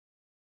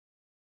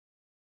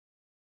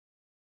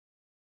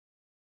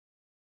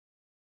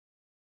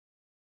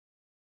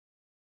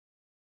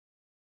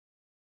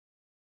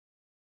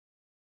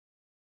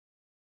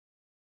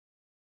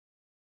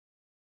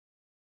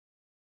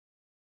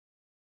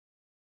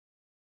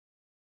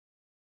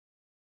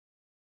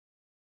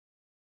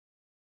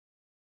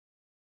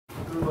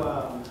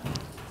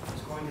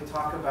is going to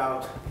talk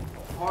about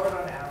hard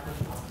on average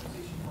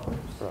optimization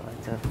problems.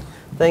 Right.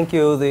 Thank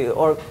you, the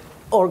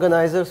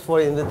organizers,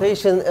 for the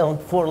invitation and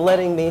for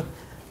letting me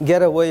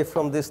get away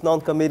from this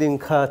non-committing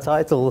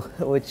title,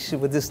 which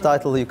with this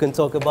title you can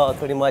talk about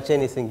pretty much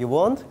anything you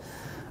want.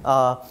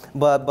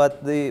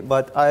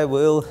 But I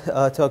will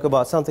talk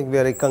about something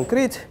very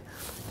concrete.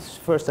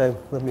 First,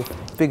 let me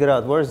figure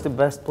out where's the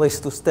best place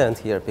to stand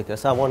here,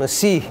 because I want to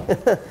see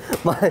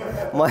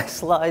my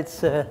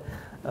slides.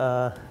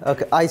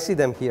 Okay, I see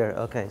them here.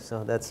 Okay,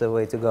 so that's the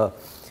way to go.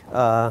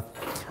 All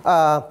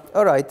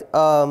right.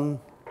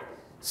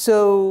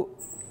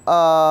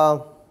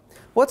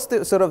 What's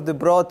the sort of the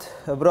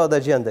broad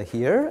agenda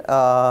here?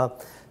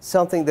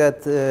 Something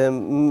that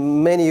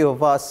many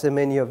of us,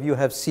 many of you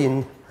have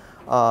seen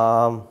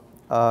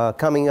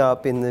coming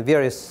up in the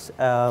various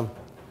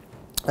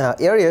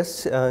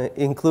areas,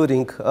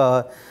 including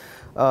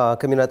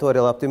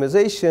combinatorial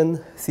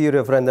optimization, theory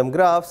of random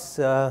graphs,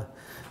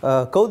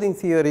 coding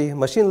theory,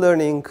 machine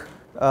learning,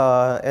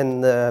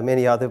 and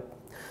many other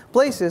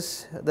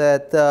places,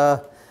 that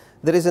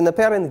there is an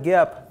apparent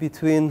gap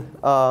between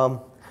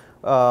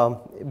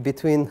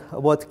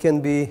what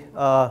can be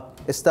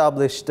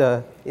established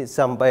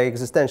by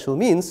existential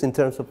means in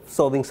terms of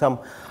solving some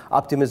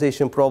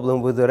optimization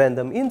problem with a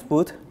random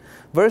input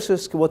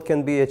versus what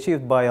can be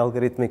achieved by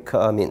algorithmic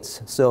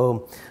means.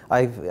 So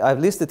I've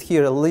listed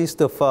here a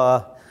list of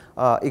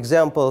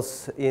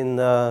examples in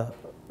the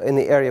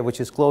area which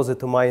is closer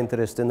to my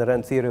interest in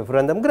the theory of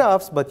random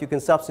graphs, but you can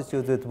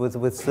substitute it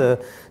with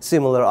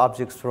similar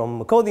objects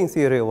from coding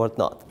theory or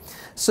whatnot.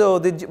 So,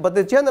 but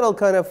the general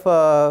kind of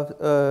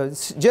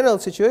general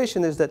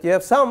situation is that you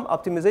have some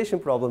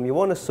optimization problem you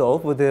want to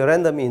solve with a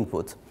random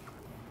input.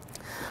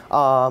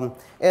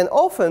 And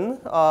often,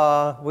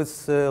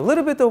 with a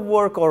little bit of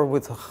work or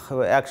with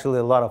actually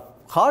a lot of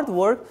hard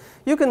work,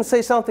 you can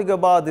say something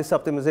about this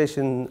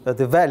optimization,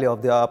 the value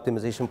of the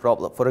optimization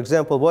problem. For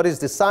example, what is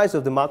the size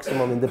of the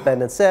maximum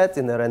independent set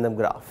in a random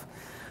graph?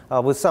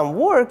 With some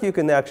work, you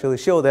can actually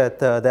show that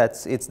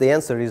the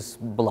answer is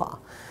blah.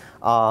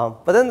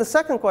 But then the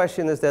second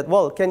question is that,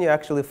 well, can you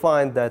actually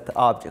find that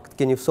object?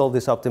 Can you solve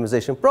this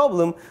optimization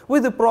problem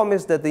with the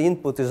promise that the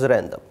input is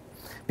random?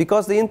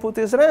 Because the input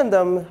is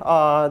random,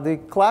 the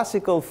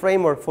classical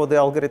framework for the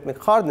algorithmic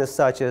hardness,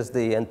 such as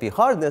the NP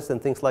hardness and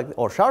things like,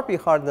 or Sharpie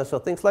hardness or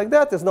things like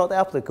that, is not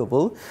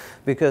applicable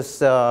because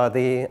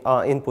the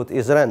input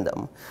is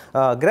random.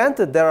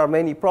 Granted, there are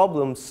many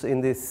problems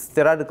in this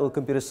theoretical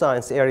computer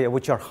science area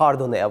which are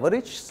hard on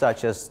average,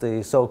 such as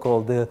the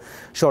so-called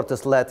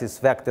shortest lattice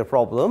vector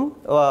problem.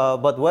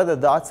 But whether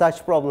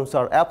such problems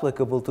are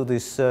applicable to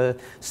these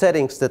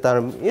settings that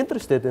I'm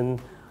interested in,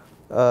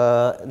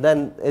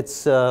 then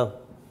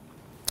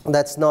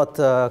that's not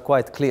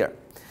quite clear.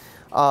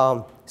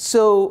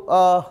 So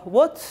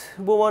what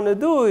we want to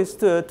do is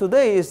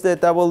today is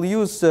that I will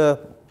use for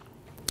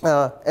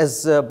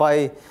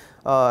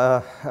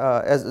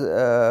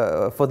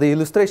the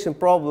illustration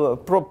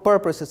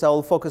purposes, I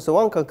will focus on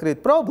one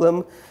concrete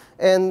problem,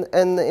 and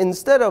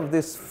instead of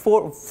this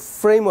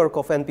framework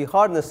of NP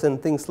hardness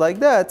and things like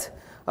that,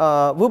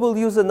 we will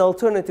use an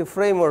alternative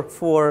framework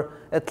for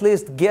at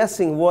least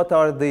guessing what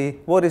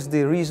is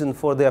the reason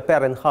for the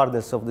apparent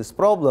hardness of these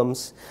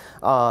problems,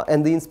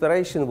 and the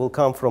inspiration will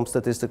come from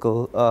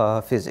statistical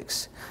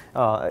physics.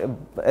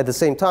 At the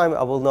same time,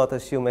 I will not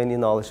assume any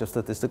knowledge of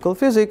statistical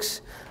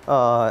physics,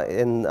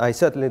 and I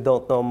certainly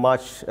don't know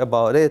much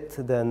about it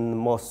than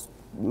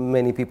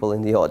many people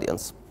in the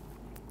audience.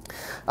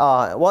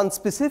 One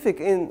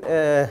specific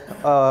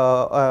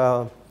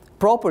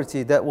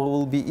property that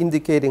will be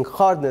indicating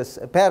hardness,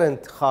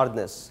 apparent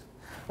hardness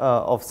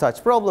of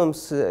such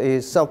problems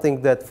is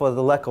something that, for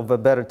the lack of a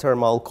better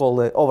term, I'll call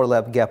the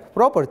overlap gap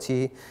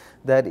property,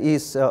 that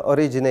is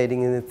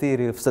originating in the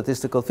theory of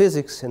statistical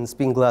physics and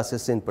spin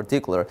glasses in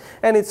particular.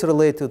 And it's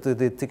related to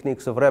the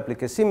techniques of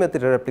replica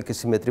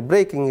symmetry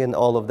breaking and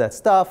all of that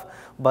stuff.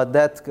 But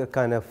that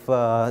kind of,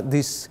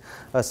 this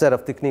set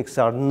of techniques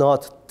are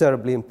not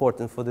terribly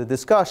important for the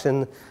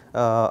discussion.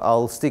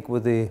 I'll stick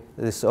with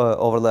this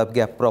overlap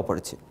gap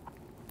property.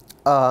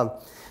 So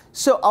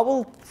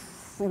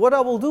what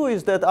I will do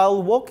is that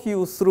I'll walk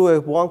you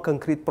through one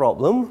concrete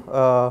problem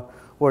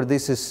where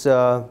this is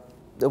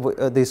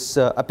this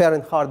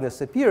apparent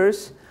hardness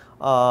appears,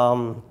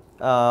 and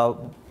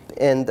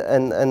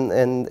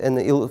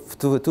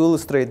to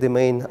illustrate the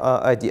main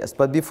ideas.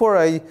 But before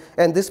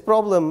and this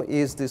problem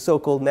is the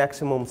so-called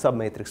maximum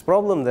submatrix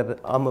problem that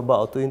I'm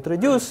about to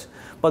introduce.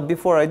 But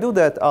before I do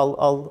that,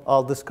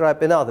 I'll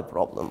describe another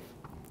problem,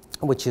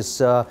 which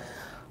is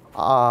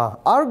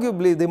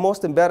arguably the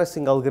most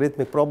embarrassing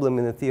algorithmic problem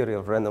in the theory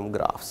of random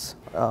graphs.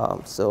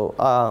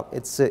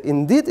 It's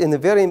indeed in a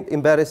very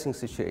embarrassing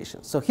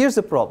situation. So here's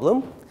the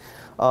problem.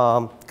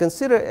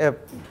 Consider a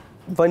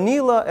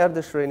vanilla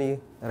Erdős-Rényi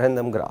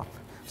random graph.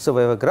 So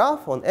we have a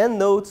graph on n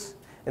nodes,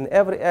 and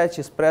every edge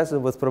is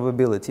present with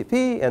probability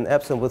p and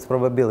absent with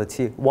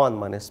probability 1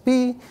 minus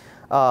p.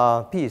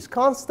 P is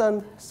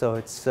constant, so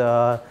it's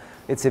a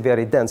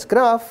very dense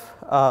graph.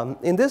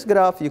 In this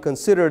graph, you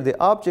consider the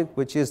object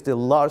which is the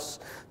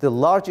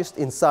largest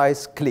in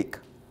size clique.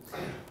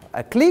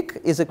 A clique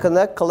is a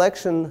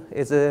collection,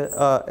 is a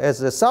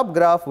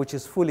subgraph which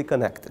is fully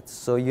connected.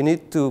 So you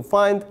need to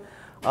find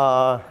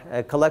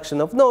a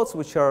collection of nodes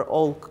which are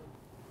all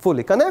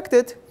fully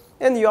connected.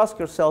 And you ask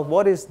yourself,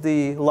 what is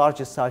the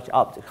largest such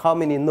object? How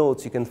many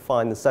nodes you can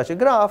find in such a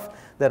graph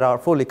that are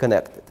fully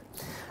connected?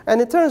 And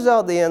it turns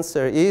out the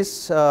answer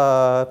is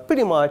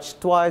pretty much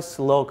twice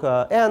log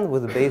n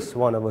with the base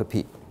 1 over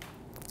p.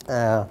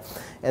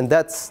 And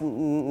that's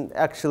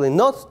actually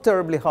not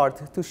terribly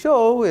hard to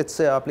show. It's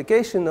an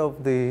application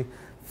of the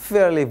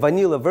fairly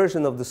vanilla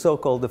version of the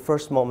so-called the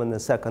first moment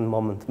and second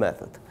moment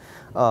method.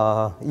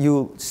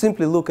 You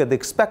simply look at the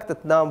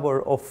expected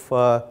number of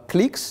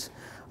cliques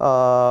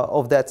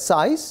of that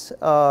size.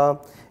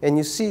 And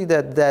you see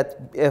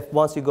that if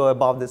once you go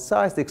above the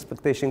size, the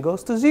expectation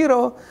goes to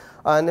 0.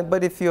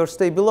 But if you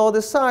stay below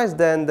the size,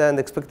 then the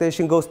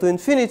expectation goes to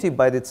infinity.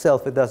 By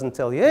itself, it doesn't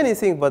tell you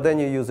anything. But then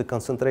you use a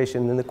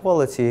concentration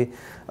inequality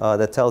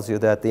that tells you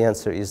that the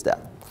answer is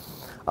that.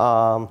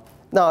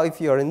 Now,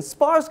 if you're in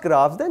sparse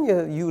graphs, then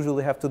you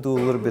usually have to do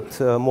a little bit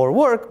more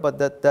work. But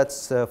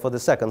that's for the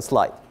second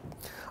slide.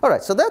 All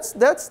right, so that's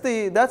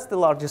the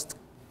largest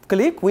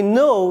clique. We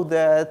know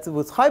that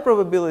with high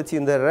probability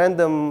in the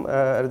random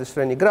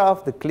Erdős-Renyi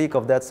graph, the clique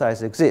of that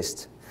size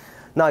exists.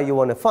 Now you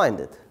want to find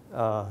it.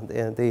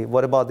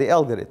 What about the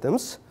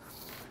algorithms?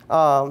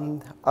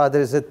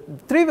 There's a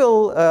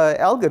trivial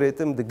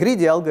algorithm, the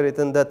greedy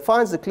algorithm, that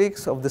finds the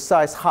cliques of the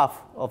size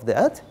half of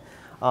that.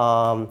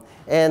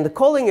 And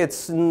calling it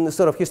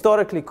sort of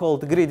historically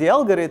called the greedy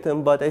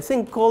algorithm, but I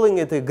think calling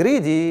it a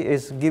greedy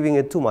is giving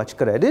it too much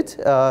credit.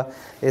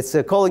 It's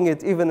calling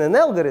it even an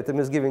algorithm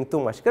is giving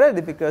too much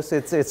credit because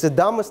it's the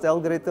dumbest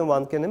algorithm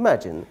one can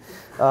imagine.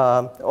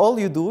 All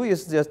you do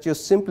is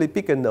just simply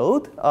pick a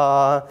node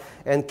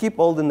and keep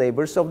all the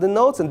neighbors of the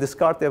nodes and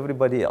discard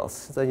everybody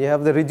else. So you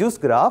have the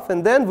reduced graph,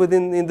 and then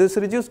in this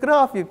reduced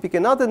graph, you pick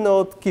another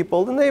node, keep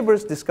all the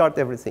neighbors, discard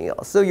everything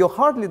else. So you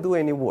hardly do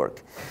any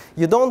work.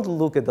 You don't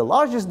look at the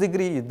largest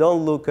degree. You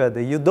don't look at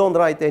you don't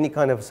write any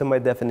kind of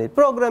semi-definite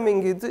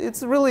programming.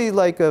 It's really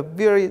like a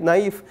very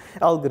naive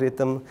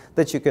algorithm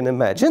that you can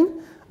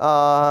imagine.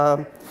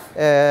 And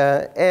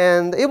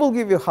it will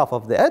give you half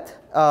of that.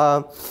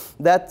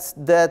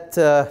 That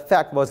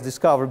fact was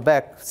discovered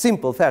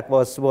simple fact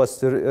was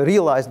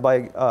realized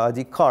by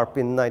Descartes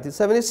in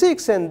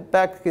 1976. And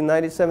back in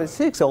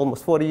 1976,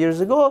 almost 40 years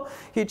ago,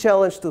 he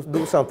challenged to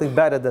do something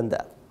better than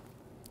that.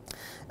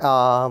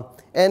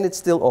 And it's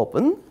still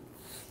open.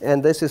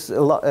 And this is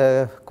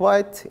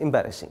quite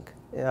embarrassing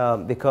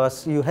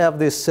because you have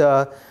this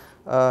a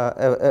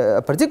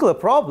particular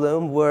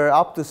problem where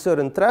up to a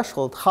certain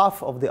threshold,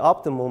 half of the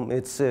optimum,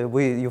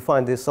 you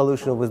find this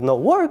solution with no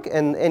work,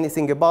 and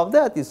anything above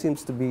that, it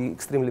seems to be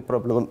extremely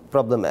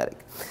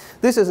problematic.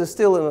 This is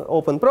still an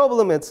open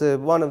problem. It's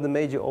one of the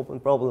major open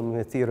problems in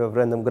the theory of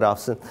random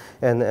graphs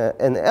and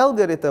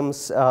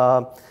algorithms.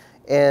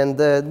 And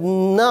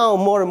now,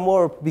 more and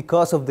more,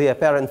 because of the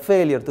apparent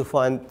failure to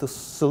find the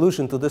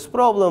solution to this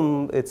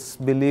problem, it's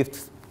believed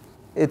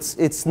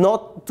it's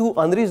not too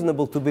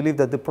unreasonable to believe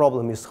that the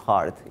problem is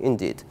hard,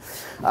 indeed.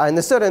 And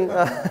a certain,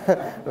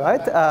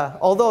 right?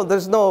 Although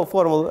there's no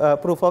formal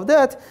proof of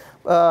that,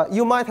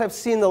 you might have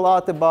seen a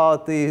lot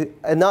about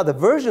another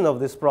version of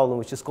this problem,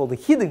 which is called the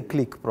hidden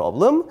clique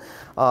problem.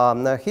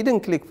 The hidden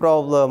clique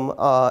problem,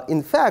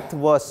 in fact,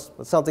 was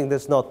something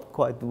that's not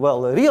quite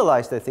well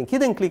realized, I think.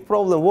 Hidden clique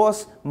problem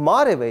was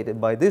motivated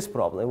by this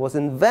problem. It was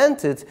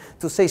invented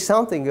to say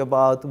something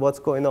about what's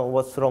going on,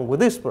 what's wrong with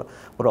this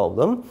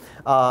problem.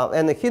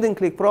 And the hidden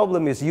clique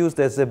problem is used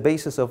as a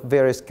basis of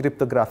various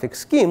cryptographic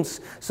schemes.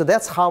 So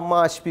that's how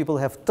much people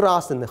have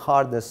trust in the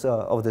hardness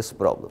of this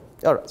problem.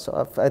 All right,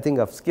 so I think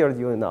I've scared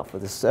you enough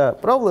with this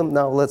problem.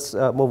 Now let's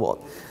move on.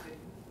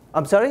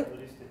 I'm sorry?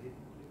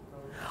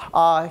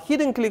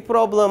 Hidden clique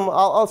problem,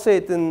 I'll say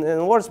it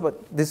in words,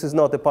 but this is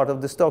not a part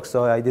of this talk,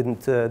 so I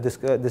didn't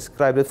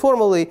describe it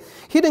formally.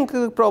 Hidden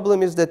clique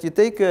problem is that you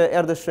take an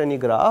Erdős-Renyi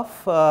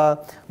graph,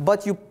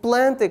 but you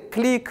plant a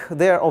clique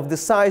there of the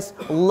size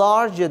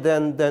larger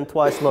than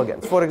twice log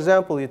n. For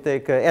example, you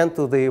take n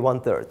to the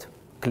 1/3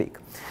 clique.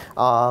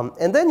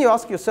 And then you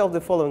ask yourself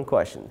the following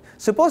question.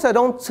 Suppose I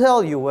don't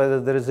tell you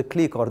whether there is a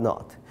clique or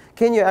not.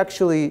 Can you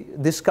actually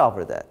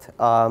discover that?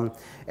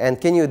 And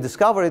can you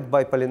discover it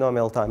by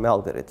polynomial time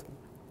algorithm?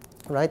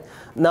 Right?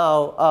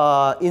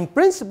 Now, in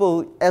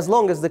principle, as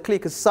long as the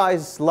clique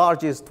size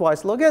large is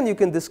twice log n, you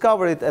can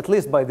discover it at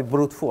least by the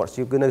brute force.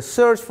 You're going to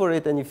search for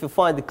it, and if you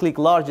find the clique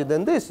larger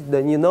than this,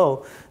 then you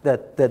know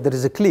that there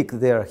is a clique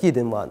there, a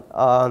hidden one.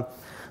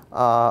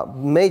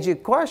 Major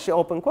question,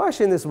 open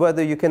question, is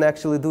whether you can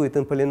actually do it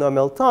in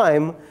polynomial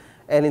time.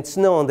 And it's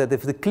known that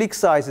if the clique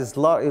size is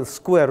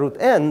square root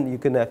n, you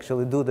can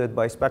actually do that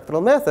by spectral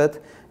method.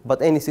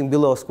 But anything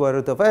below square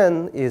root of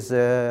n is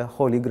a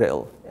holy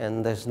grail,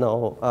 and there's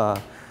no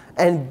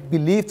and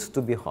believed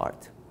to be hard.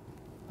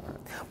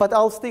 But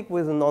I'll stick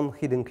with a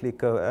non-hidden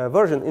click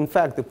version. In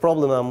fact, the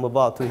problem I'm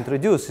about to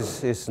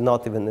introduce is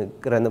not even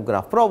a random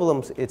graph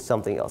problem. It's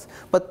something else.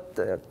 But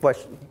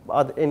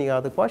any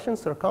other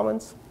questions or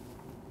comments?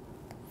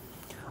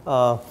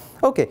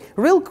 OK,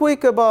 real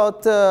quickly,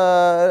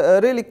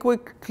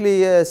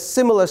 a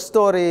similar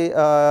story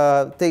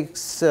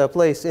takes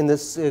place in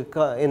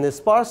the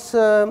sparse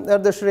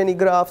Erdős-Rényi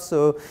graph.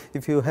 So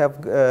if you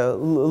have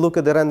look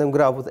at the random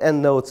graph with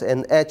n nodes,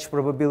 and H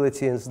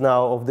probability is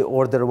now of the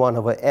order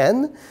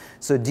 1/n.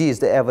 So D is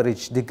the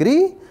average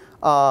degree.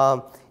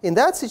 In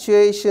that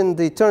situation,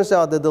 it turns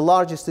out that the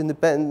largest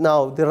independent,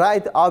 now the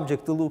right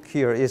object to look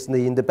here is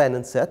the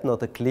independent set,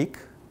 not a clique.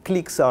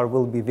 Cliques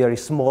will be very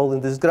small in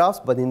these graphs,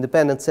 but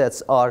independent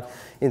sets are,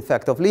 in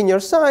fact, of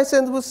linear size.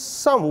 And with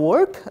some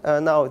work,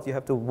 now you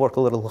have to work a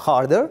little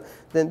harder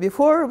than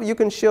before, you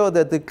can show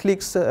that the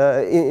cliques,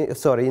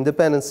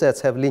 independent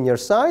sets have linear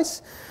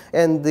size.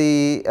 And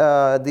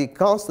the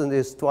constant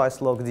is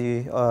twice log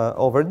D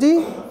over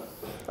D.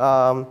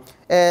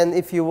 And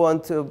if you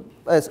want to,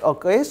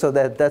 OK, so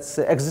that's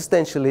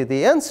existentially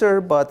the answer.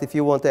 But if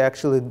you want to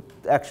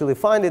actually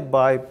find it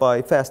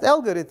by fast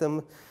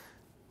algorithm,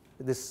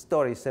 this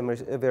story is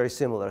very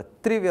similar.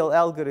 Trivial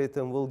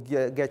algorithm will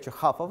get you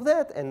half of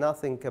that, and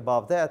nothing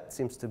above that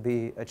seems to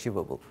be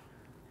achievable.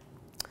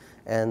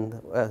 And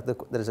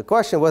there's a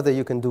question whether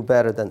you can do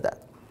better than that.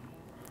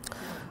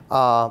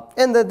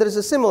 And there's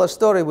a similar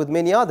story with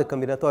many other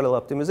combinatorial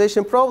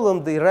optimization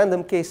problems. The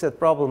random K-SAT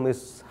problem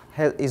is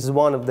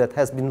one of that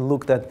has been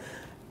looked at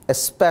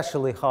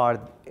especially hard,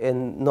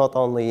 in not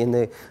only in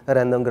the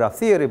random graph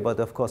theory, but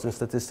of course in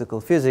statistical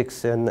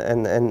physics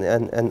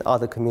and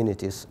other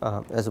communities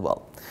as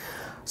well.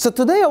 So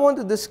today I want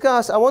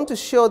to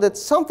show that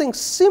something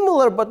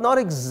similar but not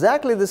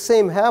exactly the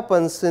same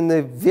happens in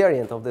the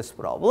variant of this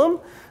problem,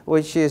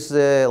 which is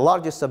the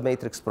largest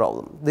submatrix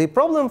problem. The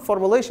problem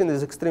formulation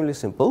is extremely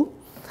simple.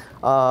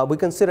 We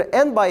consider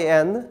n by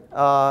n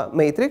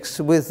matrix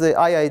with the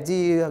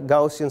IID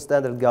Gaussian,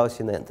 standard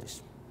Gaussian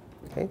entries.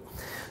 Okay?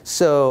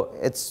 So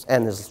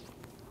n is,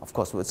 of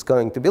course, it's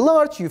going to be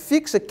large. You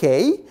fix a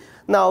k.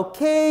 Now,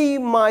 k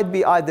might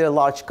be either a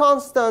large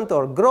constant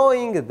or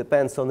growing. It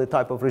depends on the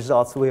type of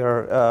results we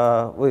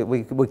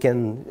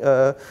can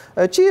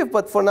achieve.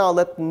 But for now,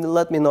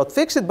 let me not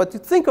fix it. But you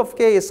think of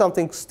k as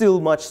something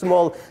still much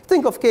small.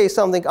 Think of k as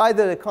something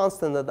either a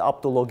constant and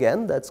up to log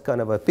n. That's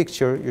kind of a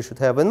picture you should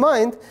have in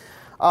mind.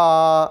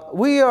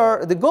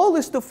 The goal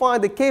is to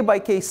find the k by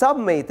k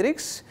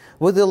submatrix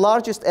with the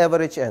largest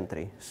average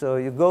entry. So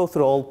you go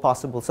through all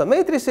possible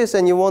submatrices,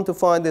 and you want to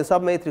find the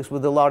submatrix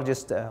with the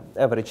largest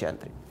average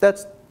entry.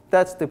 That's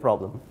the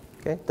problem.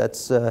 Okay,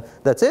 that's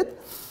it.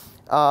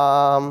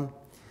 A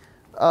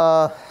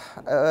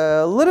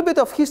little bit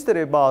of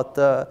history about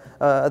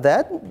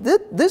that.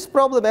 This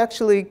problem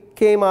actually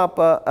came up.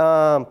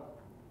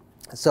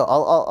 So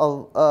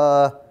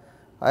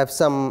I have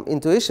some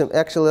intuition.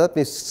 Actually,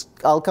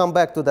 I'll come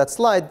back to that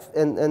slide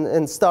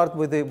and start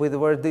with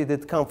where did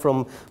it come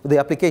from, the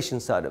application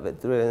side of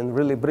it, and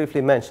really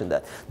briefly mention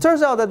that.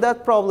 Turns out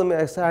that problem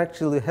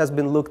actually has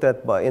been looked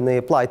at in the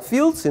applied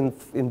fields in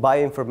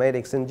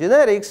bioinformatics and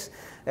genetics,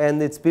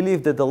 and it's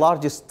believed that the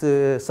largest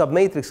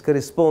submatrix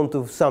correspond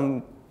to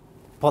some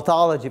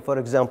pathology, for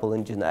example,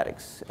 in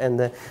genetics.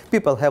 And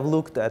people have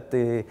looked at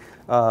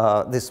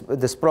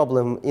this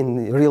problem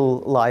in real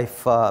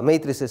life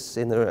matrices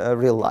in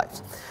real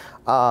life.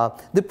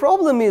 The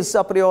problem is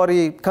a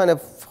priori kind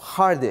of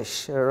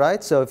hardish,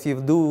 right? So if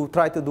you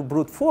try to do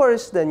brute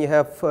force, then you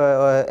have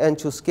n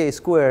choose k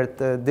squared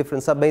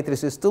different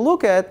submatrices to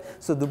look at.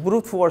 So the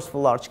brute force for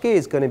large k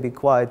is going to be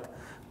quite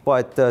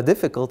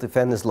difficult if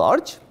n is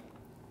large.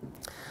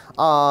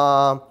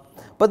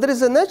 But there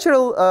is a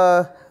natural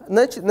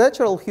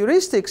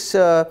heuristics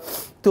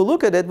to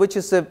look at it, which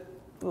is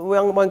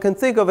one can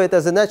think of it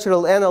as a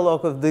natural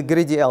analog of the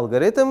greedy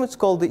algorithm. It's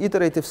called the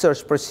iterative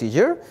search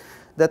procedure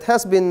that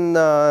has been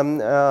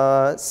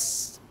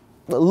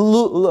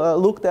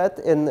looked at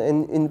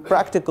in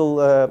practical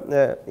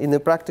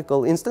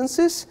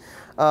instances.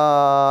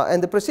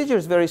 And the procedure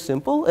is very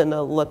simple, and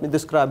let me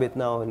describe it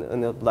now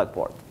in a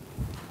blackboard.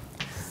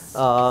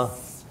 So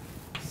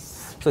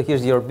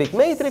here's your big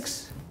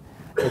matrix.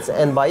 It's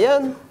n by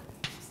n.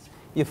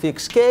 You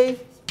fix k,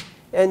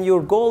 and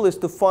your goal is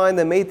to find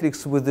a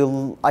matrix with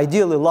the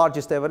ideally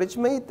largest average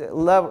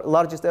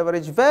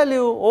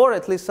value, or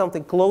at least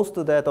something close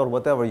to that, or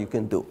whatever you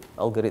can do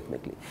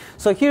algorithmically.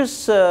 So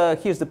here's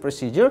the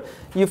procedure.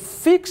 You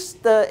fix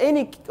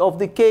any of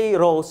the k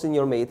rows in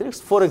your matrix.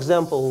 For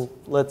example,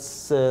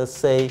 let's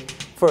say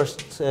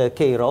first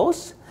k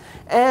rows,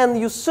 and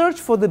you search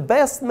for the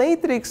best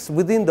matrix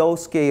within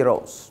those k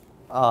rows.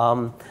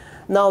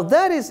 Now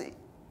that is.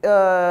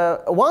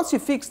 Once you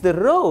fix the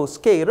rows,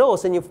 k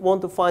rows, and you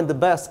want to find the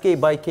best k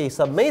by k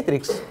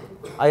submatrix,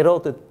 I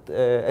wrote it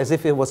as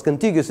if it was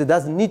contiguous. It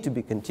doesn't need to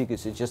be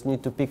contiguous. You just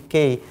need to pick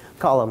k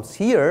columns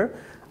here.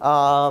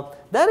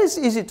 That is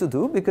easy to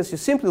do because you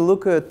simply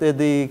look at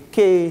the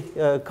k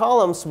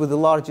columns with the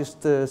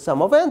largest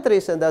sum of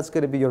entries, and that's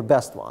going to be your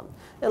best one.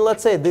 And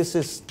let's say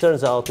this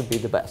turns out to be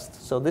the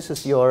best. So this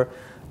is your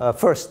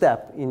first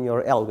step in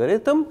your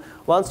algorithm.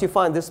 Once you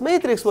find this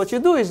matrix, what you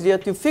do is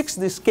that you fix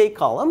these k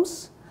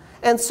columns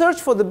and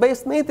search for the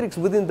base matrix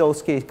within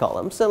those k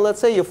columns. And let's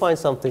say you find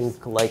something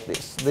like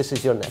this. This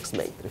is your next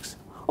matrix.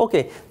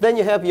 OK, then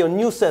you have your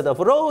new set of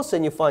rows,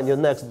 and you find your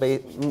next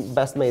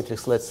best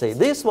matrix, let's say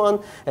this one,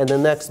 and the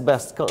next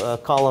best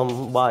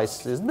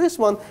column-wise is this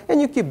one.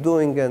 And you keep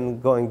doing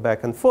and going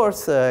back and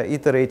forth,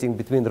 iterating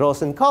between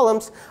rows and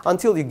columns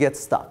until you get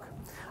stuck.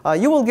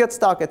 You will get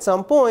stuck at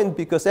some point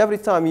because every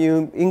time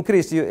you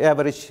increase your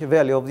average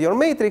value of your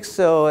matrix,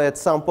 so at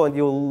some point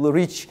you will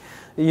reach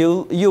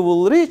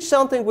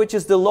something which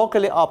is the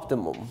locally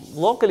optimum.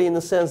 Locally in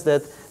the sense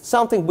that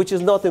something which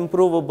is not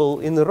improvable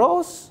in the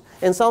rows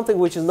and something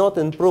which is not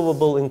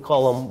improvable in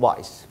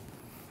column-wise.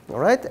 All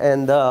right?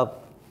 And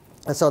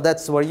so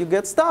that's where you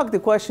get stuck. The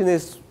question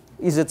is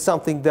it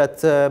something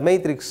that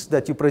matrix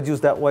that you produce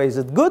that way, is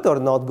it good or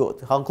not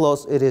good? How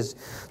close it is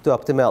to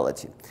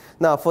optimality?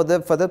 Now, for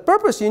that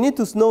purpose, you need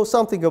to know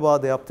something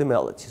about the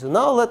optimality. So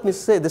now let me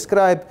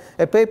describe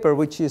a paper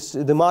which is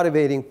the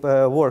motivating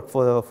work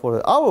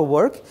for our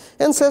work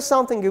and says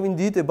something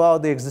indeed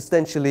about the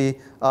existentially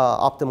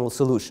optimal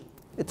solution.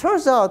 It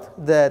turns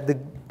out that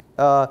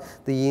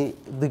the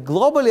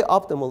globally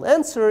optimal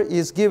answer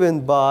is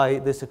given by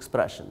this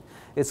expression.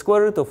 It's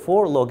square root of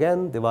 4 log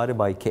n divided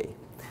by k.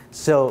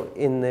 So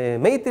in the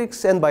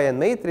matrix, n by n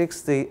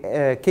matrix,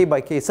 the k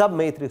by k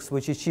submatrix,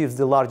 which achieves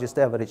the largest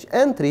average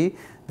entry,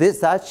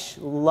 such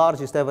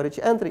largest average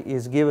entry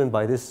is given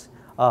by this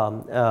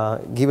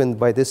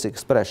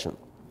expression.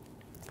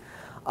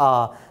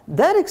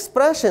 That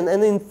expression,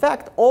 and in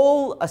fact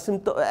all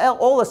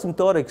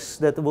asymptotics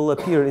that will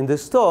appear in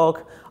this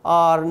talk,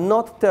 are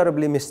not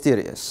terribly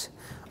mysterious.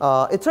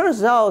 It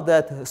turns out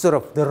that sort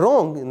of the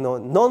wrong,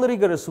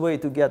 non-rigorous way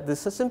to get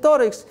this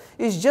asymptotics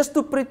is just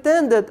to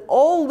pretend that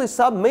all the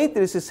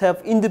submatrices have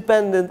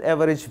independent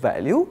average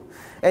value.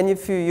 And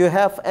if you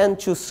have n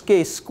choose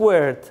k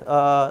squared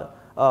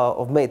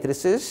of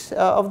matrices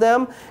of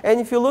them,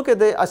 and if you look at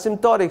the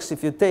asymptotics,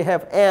 if you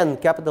have n,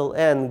 capital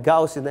N,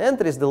 Gaussian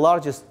entries, the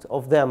largest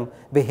of them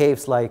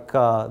behaves like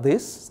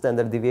this,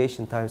 standard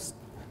deviation times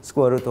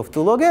square root of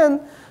 2 log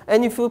n.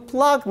 And if you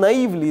plug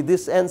naively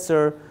this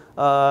answer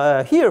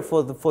here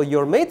for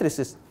your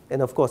matrices,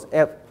 and of course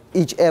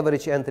each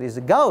average entry is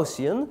a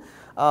Gaussian,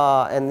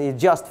 and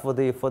adjust for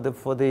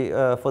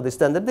the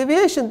standard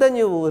deviation, then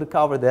you will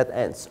recover that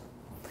answer.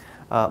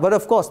 But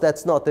of course,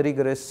 that's not a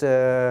rigorous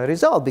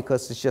result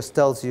because it just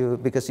tells you,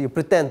 because you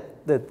pretend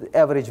that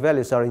average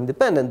values are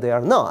independent. They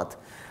are not.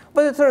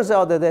 But it turns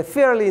out that they're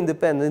fairly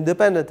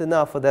independent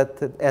enough for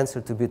that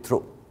answer to be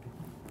true.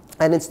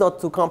 And it's not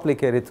too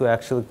complicated to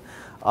actually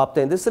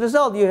obtain this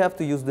result. You have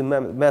to use the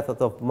method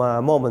of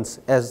moments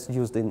as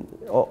used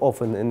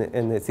often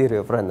in the theory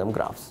of random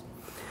graphs.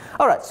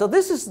 All right, so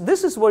this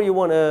is what you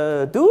want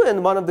to do,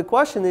 and one of the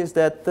questions is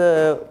that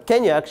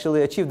can you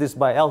actually achieve this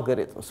by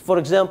algorithms? For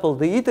example,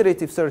 the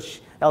iterative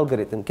search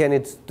algorithm, can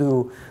it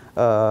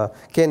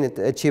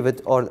achieve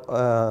it or not?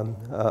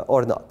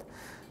 What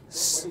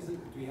is it?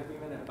 Do you have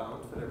even a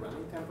bound for the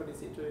running time for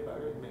this iterative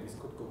algorithm? Maybe this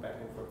could go back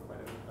and forth quite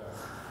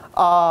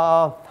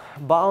a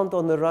bit. Bound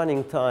on the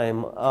running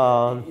time.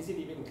 Is it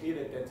even clear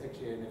that that's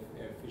actually an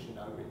efficient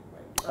algorithm?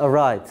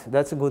 Right,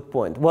 that's a good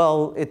point.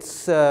 Well, it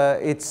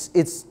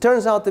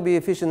turns out to be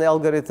an efficient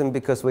algorithm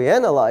because we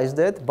analyzed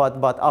it,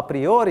 but a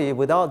priori,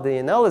 without the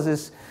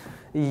analysis,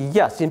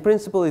 yes, in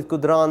principle, it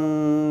could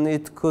run.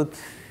 It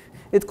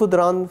could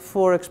run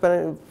for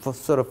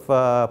sort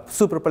of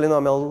super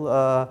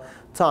polynomial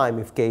time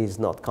if k is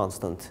not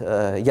constant.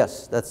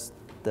 Yes, that's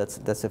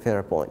a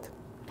fair point.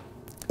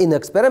 In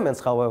experiments,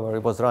 however,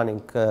 it was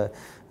running.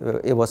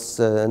 It was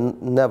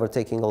never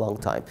taking a long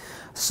time.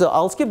 So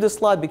I'll skip this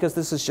slide because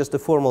this is just a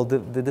formal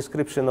the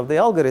description of the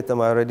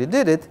algorithm. I already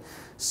did it.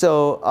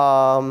 So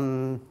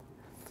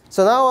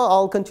so now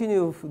I'll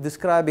continue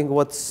describing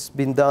what's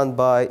been done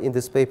in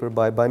this paper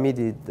by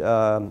Midi,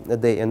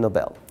 Day, and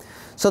Nobel.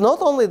 So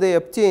not only they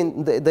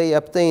obtained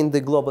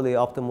the globally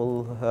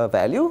optimal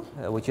value,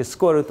 which is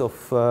square root of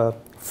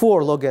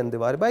 4 log n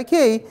divided by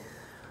k.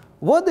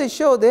 What they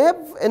show, they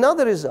have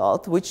another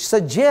result which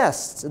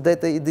suggests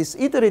that this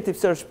iterative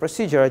search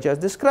procedure I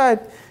just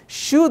described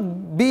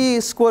should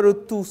be square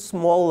root 2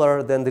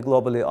 smaller than the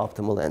globally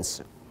optimal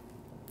answer.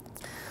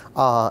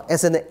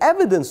 As an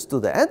evidence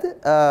to that,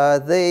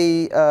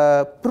 they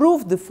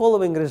proved the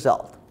following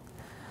result.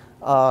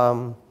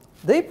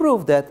 They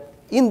proved that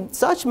in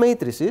such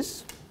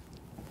matrices,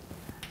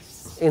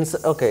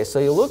 okay, so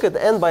you look at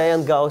n by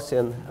n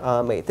Gaussian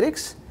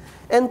matrix,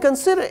 and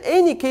consider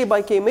any k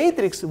by k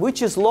matrix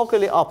which is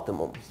locally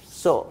optimum.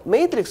 So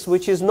matrix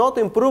which is not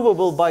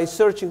improvable by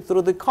searching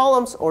through the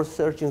columns or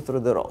searching through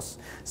the rows.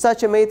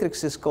 Such a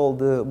matrix is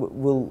called,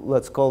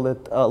 let's call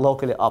it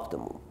locally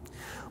optimum.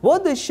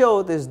 What they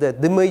showed is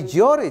that the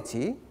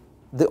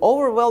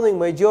overwhelming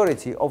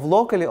majority of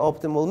locally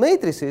optimal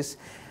matrices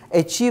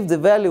achieve the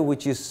value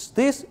which is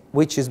this,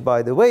 which is,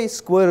 by the way,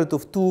 square root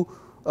of 2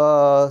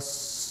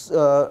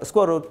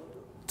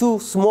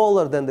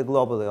 smaller than the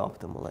globally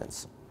optimal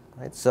answer.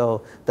 Right?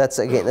 So that's,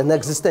 again, an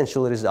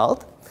existential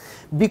result.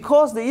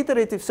 Because the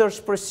iterative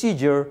search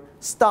procedure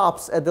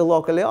stops at the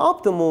locally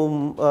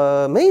optimum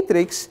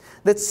matrix,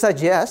 that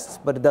suggests,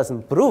 but it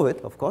doesn't prove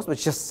it, of course, but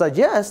just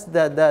suggests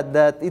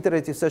that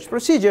iterative search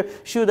procedure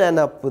should end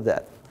up with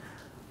that.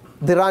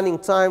 The running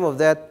time of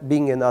that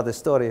being another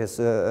story, as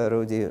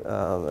Rudy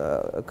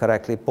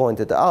correctly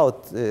pointed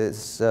out,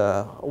 is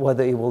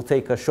whether it will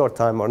take a short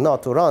time or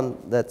not to run.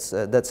 That's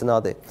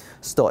another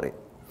story.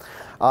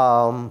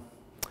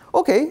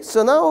 OK,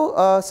 so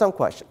now some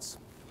questions.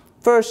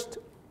 First,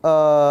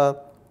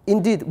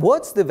 indeed,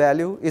 what's the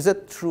value? Is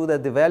it true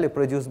that the value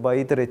produced by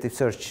iterative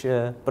search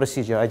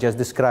procedure I just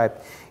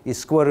described is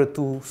square root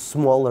 2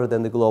 smaller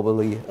than the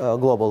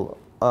global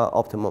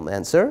optimum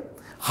answer?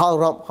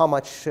 How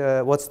much,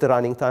 what's the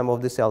running time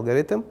of this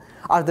algorithm?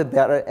 Are there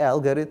better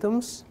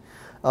algorithms?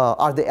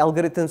 Are the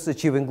algorithms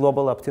achieving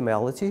global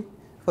optimality,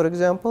 for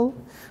example?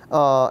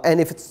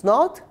 And if it's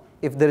not,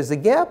 if there is a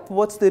gap,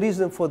 what's the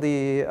reason for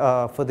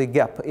the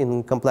gap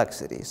in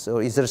complexity? So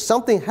is there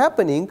something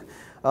happening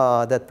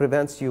that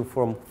prevents you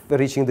from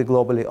reaching the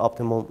globally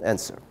optimal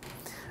answer?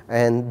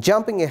 And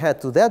jumping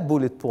ahead to that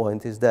bullet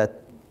point is that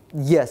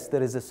yes,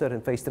 there is a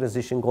certain phase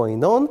transition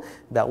going on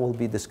that will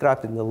be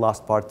described in the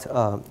last part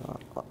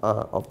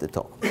of the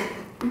talk.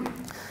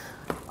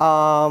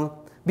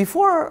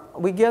 Before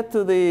we get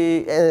to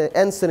the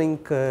answering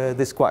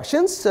these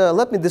questions,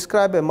 let me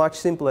describe a much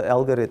simpler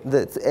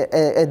algorithm,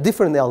 a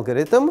different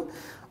algorithm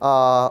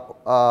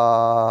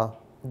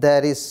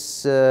that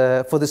is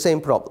for the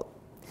same problem.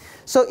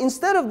 So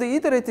instead of the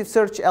iterative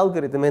search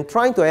algorithm and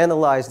trying to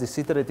analyze this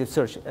iterative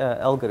search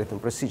algorithm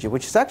procedure,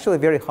 which is actually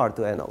very hard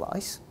to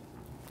analyze,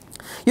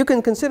 you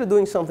can consider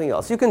doing something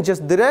else. You can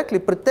just directly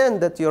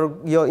pretend that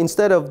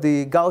instead of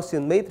the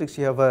Gaussian matrix,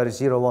 you have a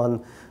 0,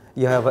 1,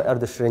 you have an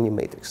Erdős-Rényi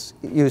matrix.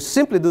 You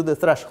simply do the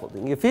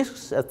thresholding. You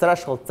fix a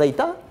threshold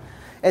theta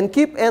and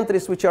keep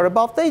entries which are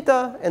above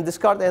theta and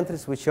discard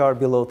entries which are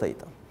below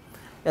theta.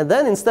 And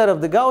then instead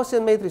of the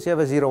Gaussian matrix, you have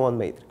a 0, 1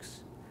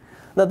 matrix.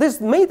 Now this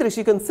matrix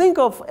you can think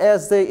of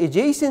as the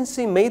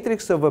adjacency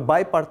matrix of a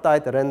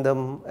bipartite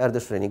random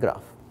Erdős-Rényi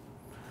graph.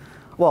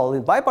 Well,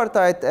 in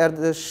bipartite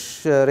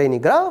Erdős-Rényi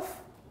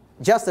graph,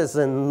 just as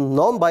a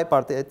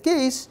non-bipartite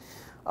case,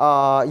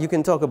 you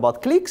can talk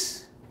about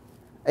cliques,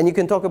 and you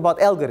can talk about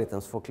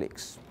algorithms for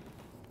cliques,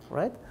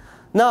 right?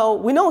 Now,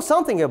 we know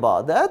something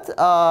about that.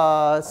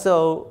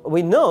 So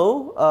we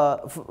know,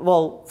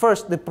 well,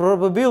 first, the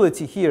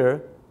probability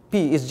here,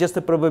 P, is just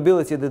a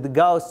probability that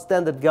the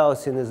standard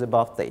Gaussian is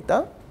above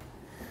theta.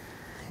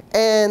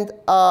 And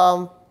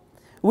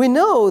we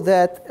know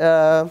that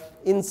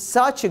in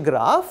such a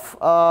graph,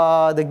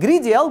 the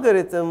greedy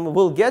algorithm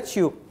will get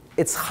you,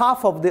 it's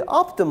half of the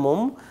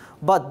optimum,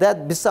 but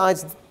that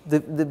besides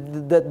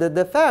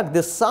the fact,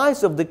 the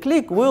size of the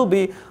clique will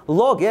be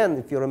log n,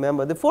 if you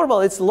remember the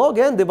formula. It's log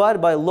n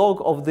divided by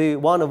log of the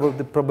 1 over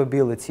the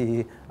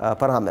probability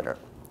parameter,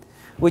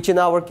 which in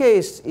our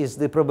case is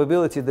the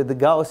probability that the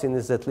Gaussian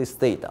is at least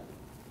theta.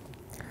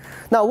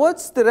 Now,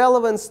 what's the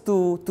relevance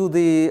to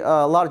the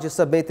larger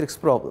submatrix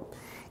problem?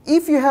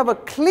 If you have a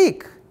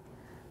clique,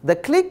 the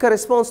clique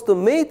corresponds to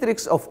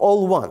matrix of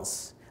all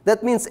ones.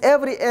 That means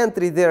every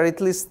entry there at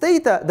least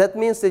theta. That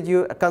means that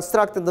you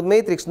constructed the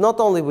matrix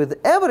not only with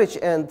average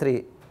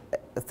entry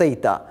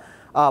theta,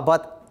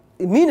 but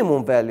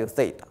minimum value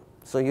theta.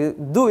 So you're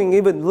doing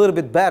even a little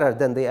bit better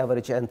than the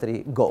average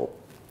entry goal,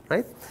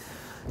 right?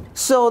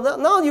 So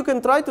now you can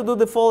try to do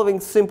the following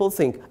simple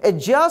thing.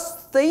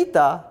 Adjust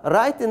theta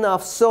right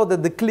enough so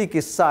that the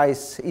clique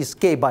size is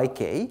k by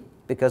k,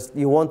 because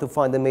you want to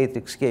find the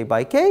matrix k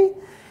by k,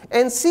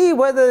 and see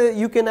whether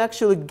you can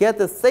actually get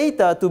the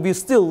theta to be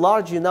still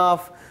large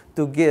enough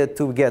to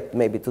get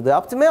maybe to the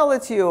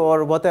optimality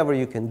or whatever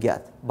you can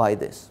get by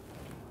this.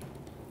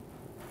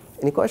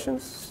 Any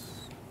questions?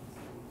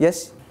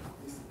 Yes?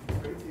 This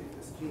iterative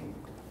scheme.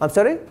 I'm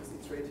sorry? This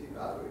iterative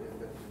algorithm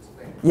that you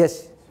explained.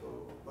 Yes. So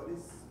what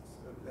is,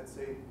 let's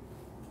say,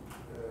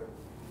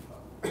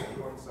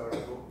 points are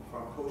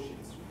from Cauchy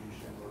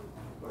distribution,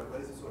 or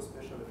what is so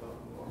special about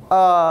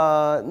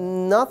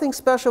normal? Nothing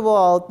special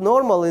about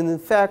normal. In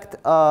fact,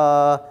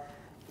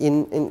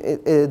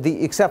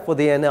 except for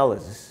the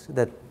analysis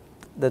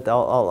that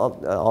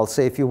I'll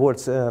say a few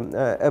words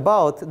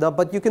about.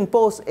 But you can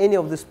pose any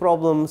of these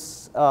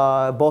problems,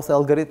 both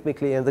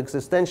algorithmically and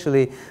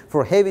existentially,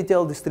 for heavy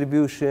tail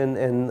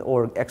distribution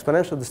or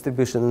exponential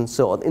distribution and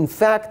so on. In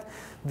fact,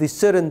 the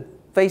certain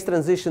phase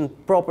transition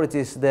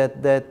properties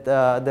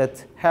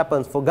that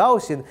happen for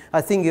Gaussian,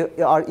 I think,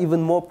 are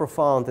even more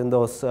profound in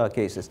those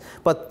cases.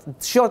 But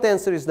short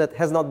answer is that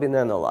has not been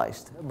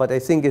analyzed. But I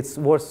think it's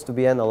worth to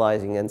be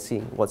analyzing and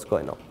seeing what's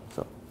going on.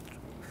 So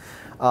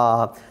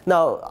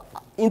now,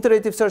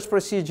 iterative search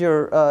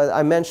procedure,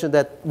 I mentioned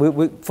that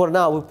for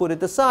now we put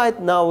it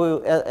aside. Now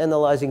we're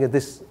analyzing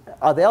this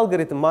other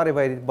algorithm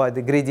motivated by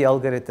the greedy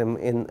algorithm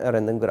in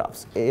random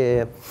graphs.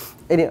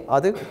 Any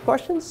other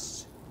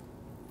questions?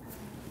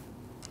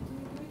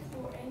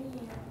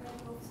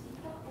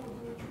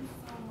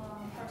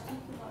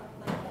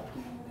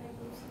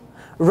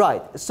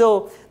 Right.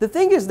 So the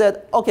thing is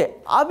that, OK,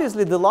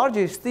 obviously the larger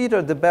is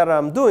theta, the better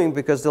I'm doing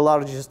because the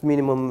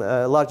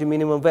larger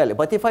minimum value.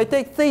 But if I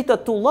take theta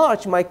too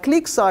large, my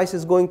click size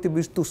is going to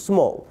be too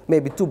small,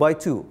 maybe 2 by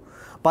 2.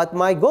 But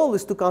my goal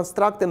is to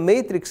construct a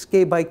matrix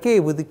k by k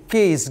with the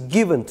k is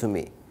given to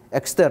me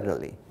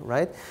externally,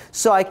 right?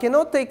 So I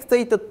cannot take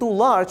theta too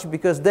large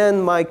because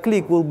then my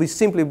click will be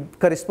simply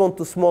correspond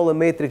to smaller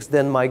matrix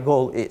than my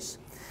goal is.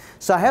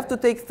 So I have to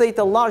take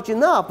theta large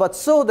enough, but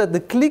so that the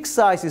click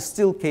size is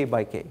still k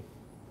by k.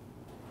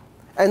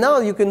 And now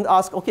you can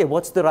ask, OK,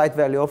 what's the right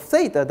value of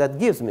theta that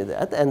gives me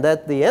that? And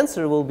that the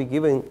answer will be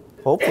given,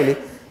 hopefully,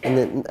 in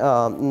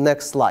the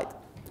next slide.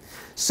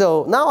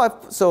 So now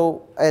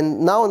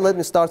now let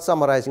me start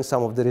summarizing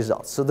some of the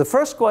results. So the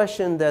first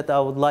question that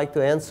I would like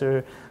to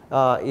answer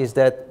is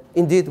that,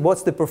 indeed,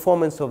 what's the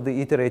performance of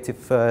the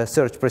iterative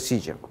search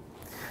procedure?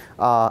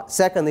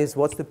 Second is,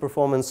 what's the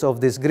performance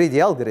of this greedy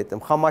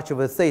algorithm? How much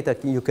of a theta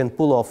you can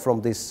pull off from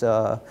this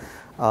thing?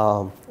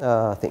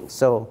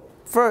 So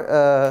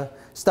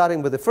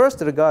starting with the first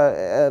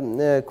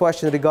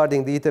question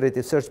regarding the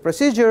iterative search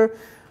procedure,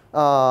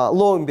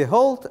 lo and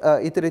behold,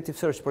 iterative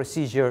search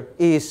procedure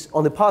is,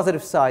 on the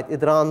positive side,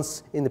 it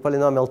runs in the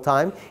polynomial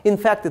time. In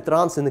fact, it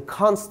runs in a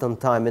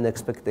constant time in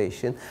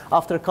expectation.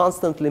 After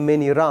constantly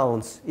many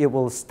rounds, it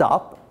will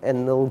stop,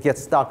 and it will get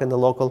stuck in the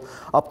local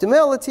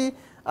optimality.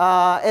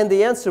 And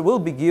the answer will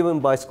be given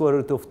by square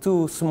root of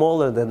 2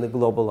 smaller than the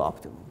global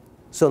optimum.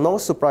 So no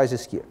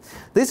surprises here.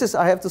 This is,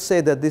 I have to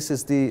say that this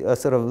is the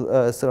sort of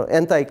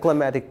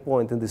anticlimactic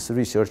point in this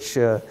research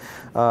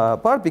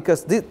part,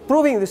 because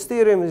proving this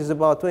theorem is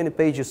about 20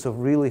 pages of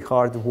really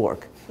hard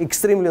work.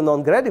 Extremely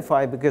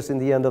non-gratifying, because in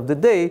the end of the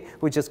day,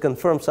 we just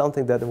confirmed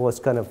something that was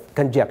kind of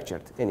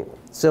conjectured anyway.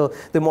 So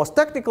the most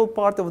technical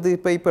part of the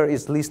paper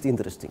is least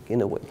interesting in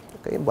a way.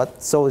 Okay?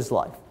 But so is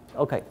life.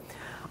 Okay.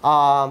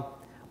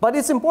 But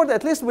it's important,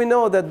 at least we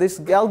know that this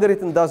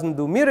algorithm doesn't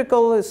do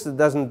miracles, it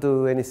doesn't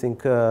do anything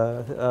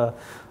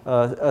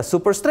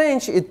super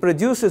strange. It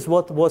produces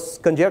what was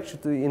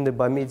conjectured in the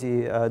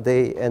Bamidi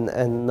Day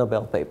and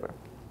Nobel paper.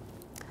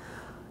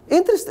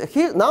 Interesting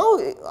here now,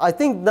 I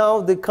think now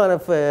the kind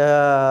of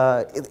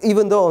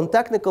even though on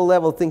technical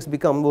level things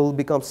will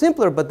become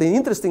simpler, but the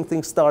interesting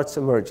thing starts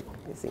emerging.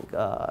 I think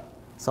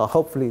so.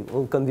 Hopefully,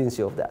 we'll convince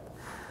you of that.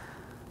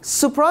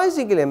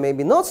 Surprisingly,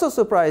 maybe not so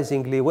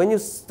surprisingly, when you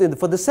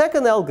for the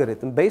second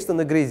algorithm based on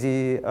the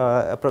greedy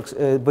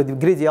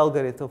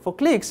algorithm for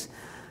clicks,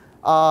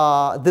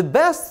 the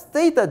best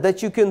theta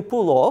that you can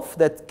pull off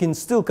that can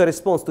still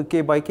correspond to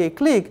k by k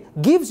click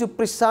gives you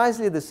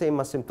precisely the same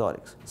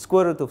asymptotics,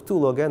 square root of 2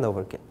 log n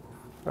over k,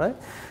 right?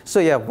 So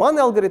you have one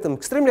algorithm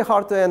extremely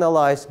hard to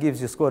analyze, gives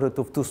you square root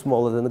of 2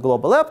 smaller than the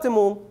global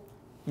optimum.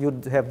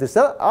 You'd have this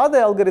other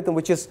algorithm,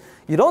 which is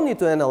you don't need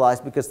to analyze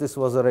because this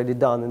was already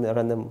done in a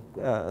random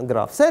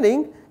graph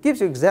setting, gives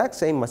you exact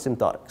same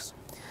asymptotics.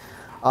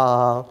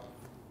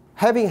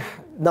 Having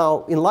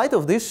now, in light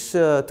of these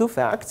two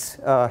facts,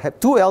 have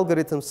two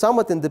algorithms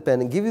somewhat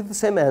independent, give you the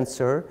same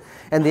answer,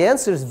 and the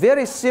answer is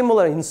very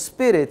similar in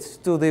spirit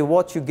to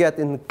what you get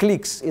in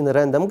clicks in a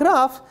random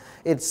graph.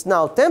 It's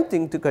now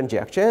tempting to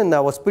conjecture, and I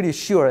was pretty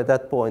sure at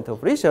that point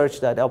of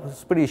research that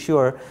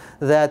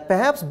that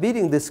perhaps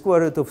beating the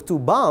square root of 2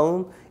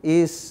 bound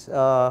is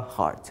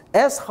hard.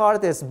 As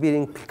hard as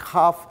beating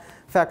half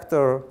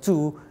factor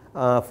 2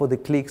 for the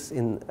clicks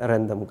in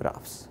random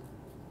graphs,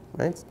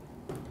 right?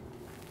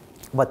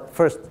 But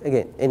first,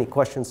 again, any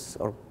questions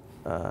or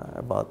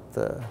about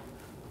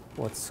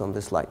what's on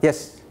this slide?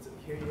 Yes? So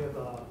here you have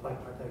a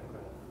bipartite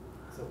graph.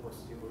 So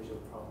what's the original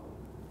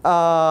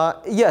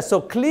problem? Yeah, so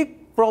click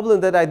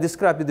problem that I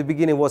described at the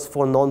beginning was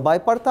for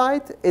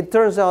non-bipartite. It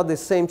turns out the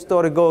same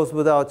story goes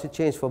without a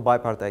change for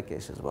bipartite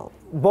case as well,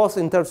 both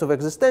in terms of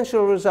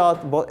existential result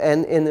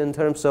and in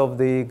terms of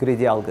the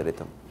greedy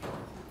algorithm.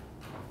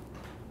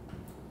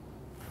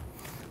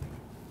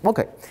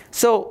 OK,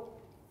 so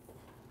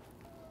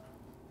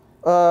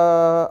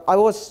I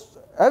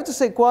have to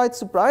say, quite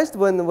surprised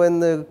when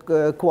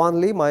Quan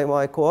Li,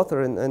 my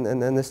co-author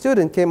and the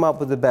student, came up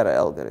with a better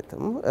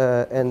algorithm,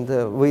 and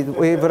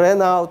we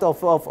ran out of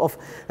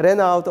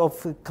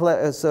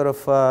sort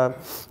of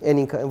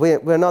any.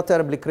 We're not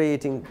terribly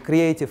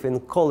creative in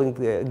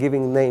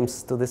giving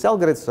names to this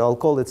algorithm, so I'll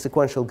call it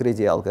sequential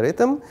greedy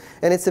algorithm,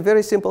 and it's a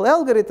very simple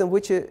algorithm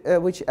which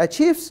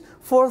achieves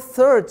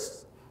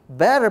 4/3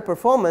 better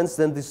performance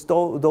than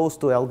those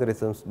two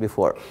algorithms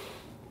before.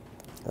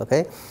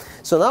 Okay,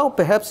 so now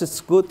perhaps it's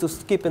good to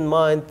keep in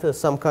mind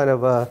some kind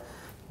of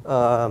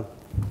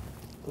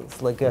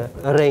it's like a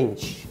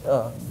range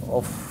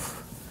of.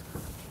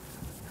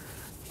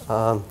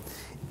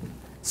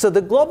 So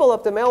the global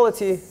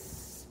optimality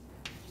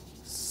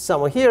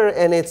somewhere here,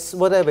 and it's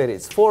whatever it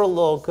is, 4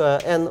 log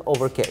n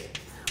over k.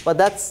 But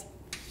that's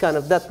kind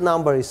of that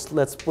number is,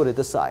 let's put it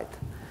aside.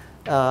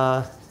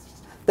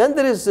 Then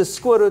there is the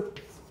square root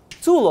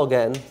 2 log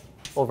n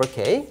over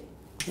k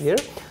here.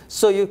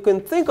 So you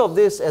can think of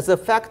this as a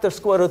factor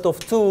square root of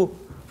 2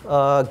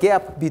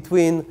 gap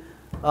between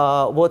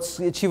what's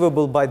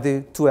achievable by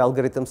the two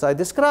algorithms I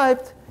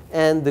described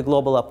and the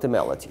global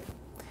optimality.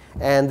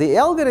 And the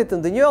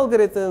algorithm, the new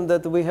algorithm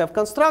that we have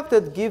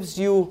constructed, gives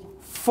you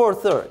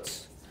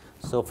 4/3.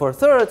 So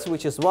 4/3,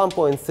 which is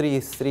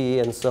 1.33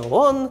 and so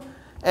on.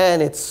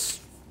 And it's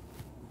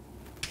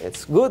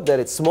good that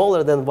it's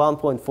smaller than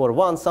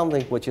 1.41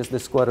 something, which is the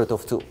square root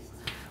of 2.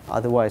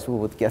 Otherwise, we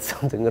would get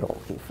something wrong.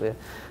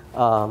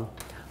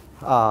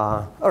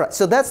 All right,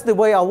 so that's the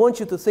way I want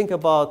you to think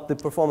about the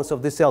performance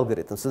of this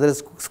algorithm. So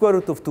there's square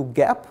root of 2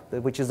 gap,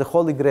 which is the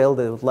holy grail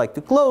that I would like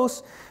to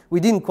close. We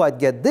didn't quite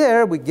get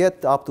there. We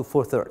get up to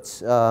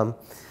 4/3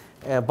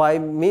 by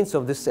means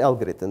of this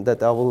algorithm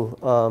that I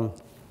will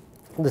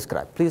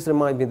describe. Please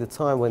remind me the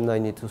time when I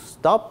need to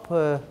stop.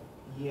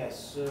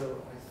 Yes, so I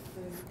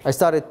think. I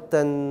started at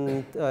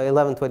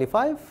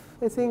 11:25,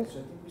 I think. So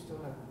I think we still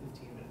have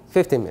 15 minutes.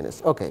 15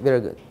 minutes. OK, very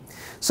good.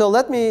 So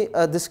let me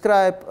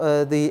describe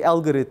the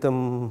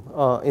algorithm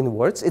in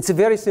words. It's a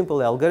very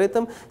simple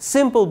algorithm,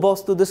 simple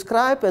both to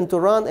describe and to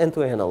run and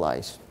to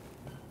analyze.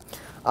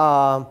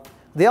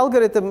 The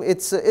algorithm,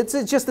 it's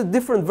just a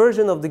different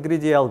version of the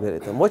greedy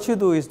algorithm. What you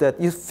do is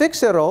that you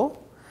fix a row.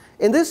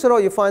 In this row,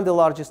 you find the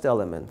largest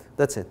element.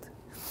 That's it.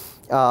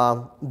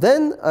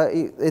 Then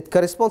it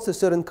corresponds to a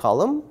certain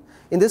column.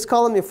 In this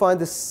column, you find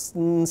the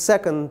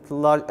second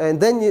large, and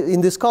then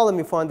in this column,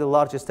 you find the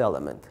largest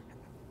element.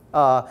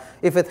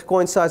 If it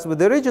coincides with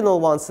the original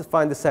ones,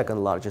 find the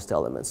second largest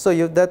element. So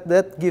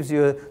that gives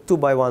you a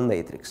 2-by-1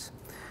 matrix.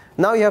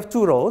 Now you have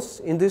 2 rows.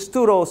 In these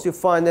 2 rows, you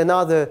find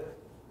another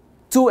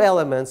 2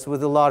 elements with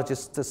the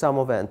largest sum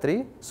of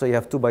entry. So you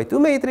have 2-by-2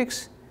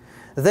 matrix.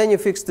 Then you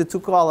fix the 2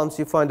 columns.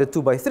 You find a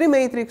 2-by-3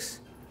 matrix.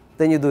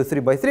 Then you do a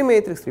 3-by-3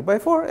 matrix,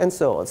 3-by-4, and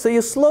so on. So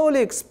you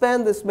slowly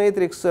expand this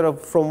matrix sort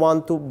of from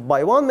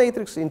 1-by-1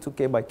 matrix into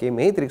k-by-k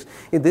matrix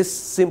in this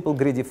simple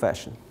greedy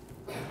fashion.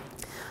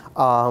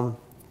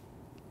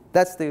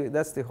 That's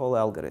the whole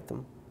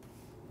algorithm.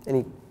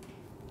 Any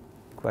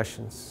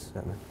questions?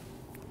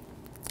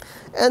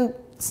 And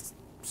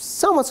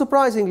somewhat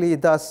surprisingly,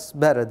 it does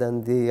better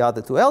than the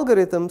other 2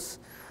 algorithms.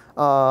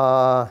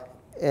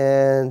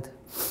 And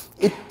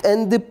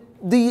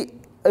the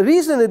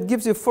reason it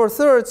gives you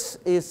 4/3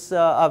 is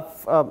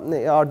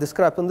are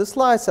described on the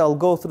slides. I'll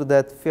go through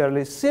that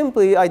fairly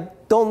simply. I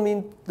don't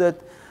mean that.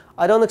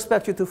 I don't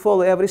expect you to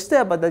follow every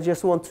step, but I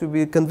just want to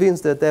be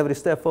convinced that every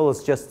step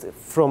follows just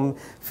from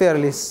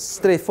fairly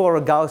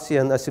straightforward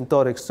Gaussian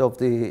asymptotics of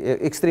the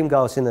extreme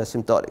Gaussian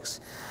asymptotics.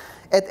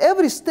 At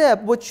every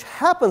step, which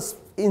happens,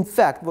 in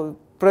fact,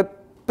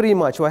 pretty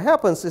much what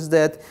happens is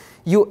that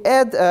you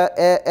add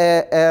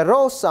a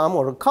row sum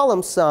or a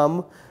column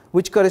sum,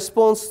 which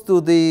corresponds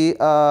to the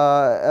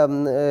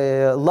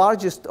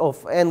largest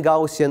of n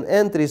Gaussian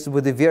entries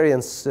with the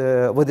variance,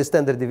 with the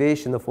standard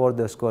deviation of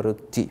order square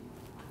root t.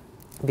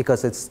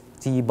 Because it's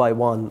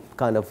t/1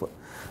 kind of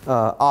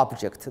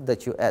object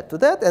that you add to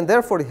that. And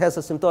therefore, it has a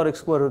asymptotic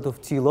square root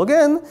of t log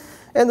n.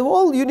 And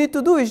all you need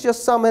to do is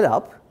just sum it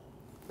up.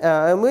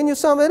 And when you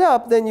sum it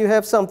up, then you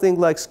have something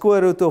like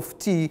square root of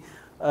t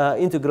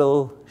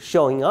integral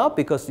showing up,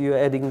 because you're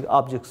adding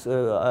objects,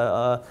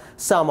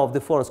 sum of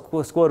the form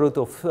square root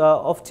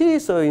of t.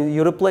 So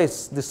you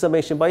replace the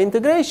summation by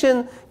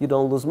integration. You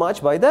don't lose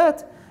much by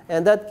that.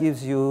 And that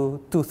gives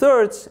you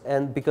 2/3.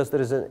 And because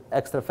there is an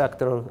extra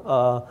factor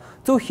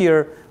 2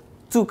 here,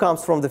 2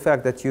 comes from the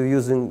fact that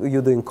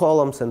you're doing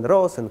columns and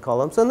rows and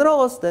columns and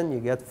rows, then you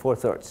get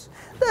 4/3.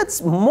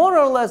 That's more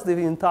or less the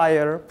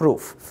entire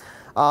proof.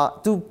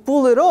 To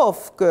pull it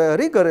off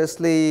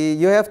rigorously,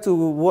 you have to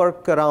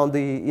work around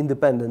the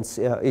independence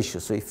issue.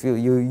 So if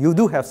you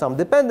do have some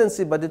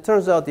dependency, but it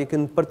turns out you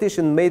can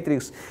partition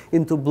matrix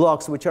into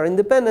blocks which are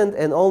independent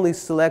and only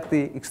select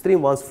the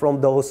extreme ones from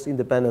those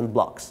independent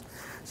blocks.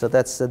 So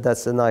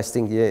that's a nice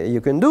thing you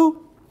can do.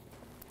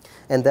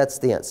 And that's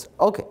the answer.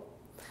 OK.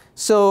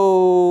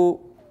 So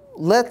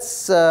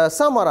let's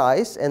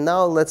summarize. And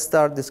now let's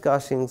start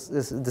discussing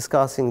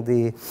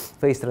the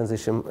phase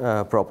transition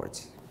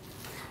property.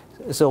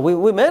 So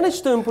we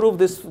managed to improve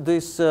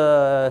this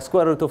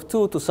square root of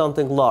 2 to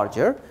something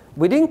larger.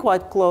 We didn't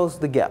quite close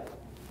the gap.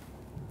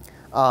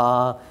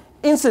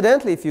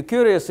 Incidentally, if you're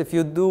curious, if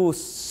you do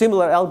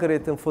similar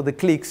algorithm for the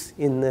cliques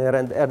in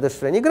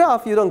Erdős-Frenyi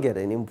graph, you don't get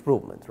any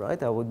improvement,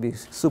 right? I would be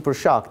super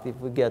shocked if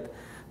we get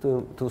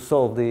to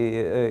solve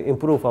the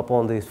improve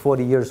upon this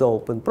 40 years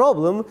open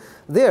problem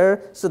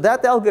there. So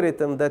that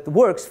algorithm that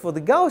works for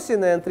the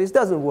Gaussian entries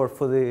doesn't work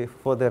for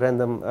the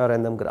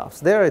random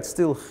graphs. There, it's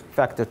still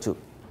factor 2.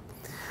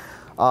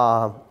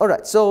 All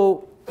right,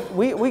 so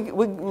we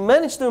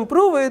managed to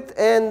improve it,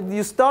 and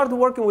you start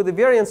working with the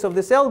variance of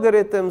these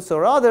algorithms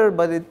or other,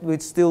 but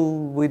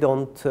we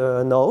don't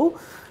know.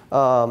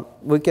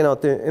 We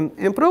cannot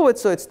improve it,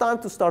 so it's time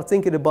to start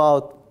thinking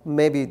about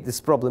maybe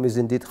this problem is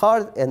indeed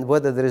hard and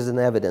whether there is an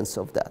evidence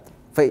of that,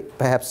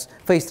 perhaps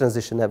phase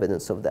transition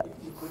evidence of that.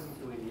 You couldn't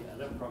do any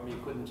other problem. You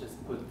couldn't just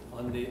put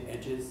on the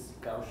edges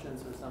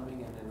Gaussians or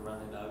something and then run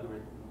an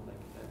algorithm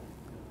like that.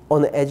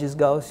 On the edges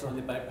Gaussian? So on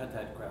the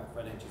bipartite graph,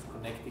 right? And just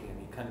connecting, and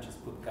you can't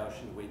just put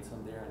Gaussian weights on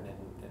there and then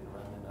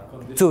run an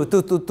algorithm.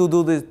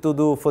 To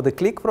do for the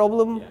clique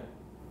problem? Yeah.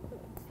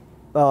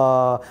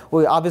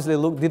 We obviously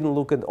didn't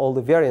look at all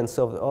the variants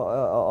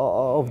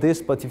of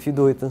this, but if you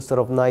do it in sort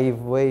of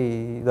naive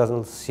way, it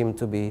doesn't seem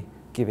to be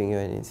giving you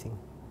anything.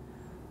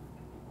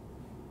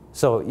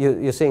 So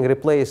you're saying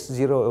replace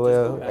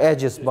zero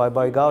edges by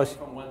Gaussian?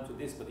 From one to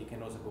this, but you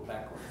can also go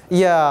backwards.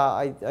 Yeah,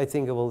 I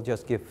think it will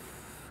just give.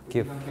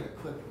 You don't get a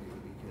click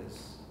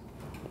because.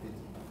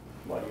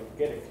 Well, you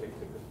get a click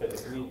because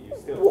basically you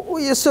still. Well,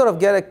 you sort of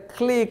get a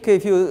click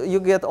if you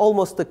get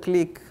almost a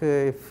click,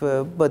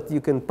 but you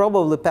can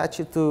probably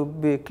patch it to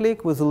be a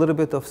click with a little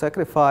bit of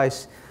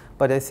sacrifice.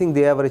 But I think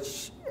the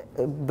average,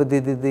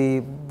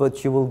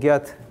 but you will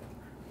get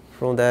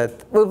from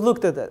that. We've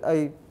looked at that.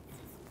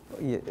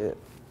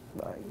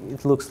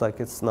 It looks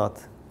like it's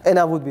not, and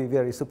I would be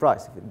very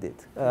surprised if it did.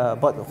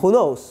 But who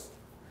knows?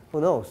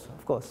 Who knows?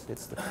 Of course,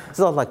 it's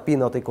not like P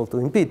not equal to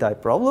NP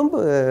type problem.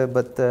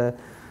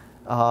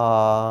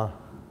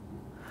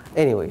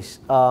 Anyways,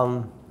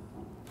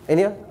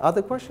 any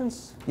other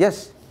questions?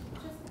 Yes.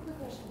 Just a quick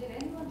question. Did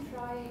anyone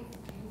try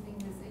using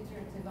this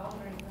iterative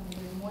algorithm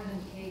with more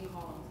than k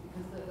columns,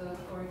 because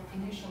or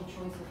initial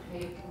choice of k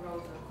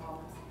rows or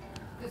columns?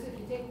 Because if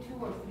you take 2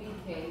 or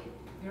 3k,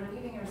 you're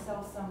leaving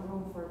yourself some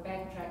room for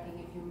backtracking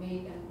if you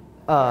made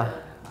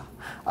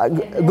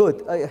good.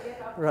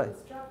 Get up Right. to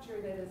a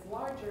structure that is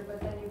larger,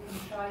 but then you can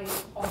try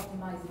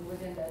optimizing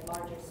within that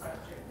larger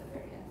structure at the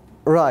very end.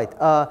 Right.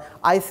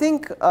 I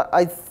think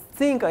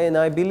and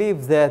I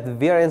believe that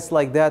variants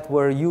like that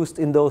were used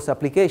in those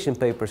application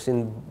papers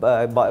in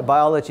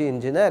biology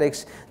and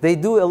genetics. They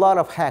do a lot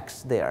of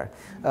hacks there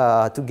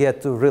to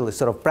get to really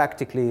sort of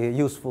practically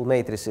useful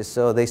matrices.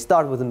 So they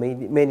start with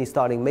many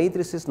starting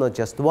matrices, not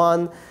just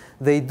one.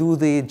 They do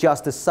the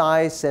just the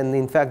size, and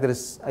in fact, there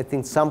is, I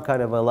think, some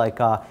kind of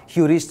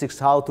heuristics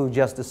how to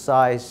adjust the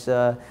size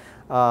to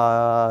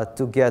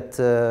get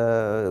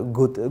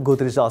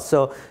good results.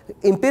 So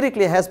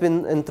empirically, it has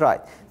been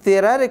tried.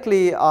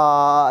 Theoretically,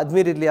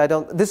 admittedly,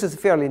 this is a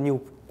fairly new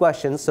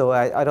question, so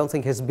I don't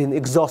think it has been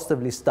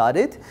exhaustively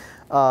studied.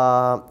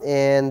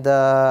 And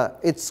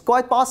it's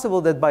quite possible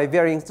that by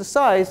varying the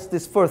size,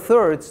 this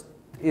 4/3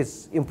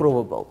 is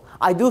improvable.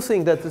 I do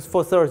think that this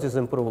 4/3 is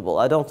improvable.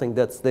 I don't think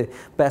that's the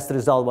best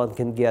result one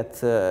can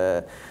get.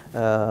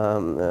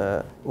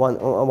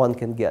 One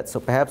can get. So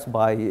perhaps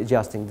by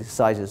adjusting the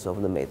sizes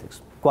of the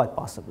matrix, quite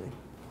possibly.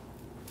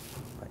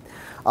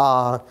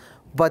 Right.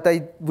 But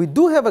we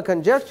do have a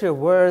conjecture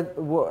where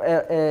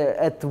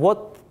at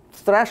what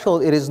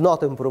threshold it is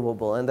not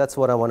improvable, and that's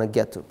what I want to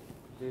get to.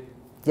 David,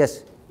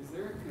 yes? is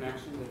there a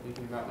connection to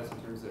thinking about this in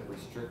terms of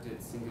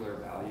restricted singular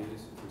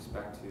values with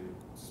respect to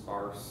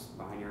sparse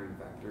binary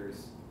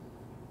vectors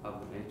of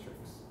the matrix?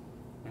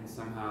 And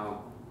somehow,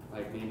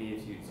 like maybe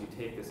if you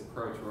take this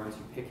approach where once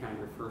you pick out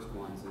your first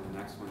ones and the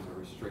next ones are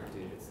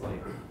restricted, it's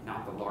like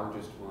not the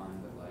largest one,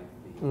 but like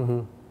the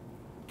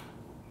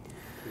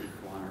eighth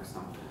one or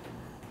something.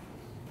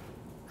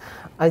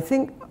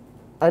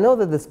 I know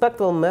that the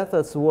spectral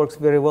methods works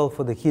very well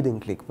for the hidden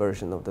click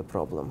version of the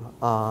problem.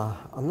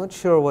 I'm not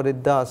sure what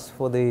it does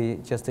for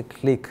just a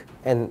click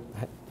and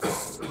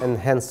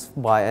hence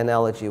by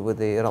analogy with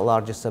the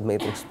largest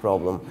submatrix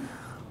problem.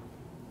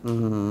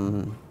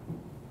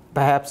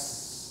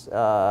 Perhaps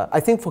I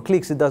think for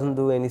clicks it doesn't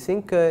do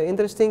anything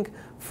interesting.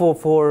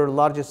 For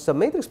largest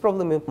submatrix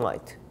problem it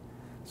might.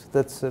 So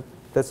that's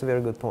a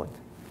very good point.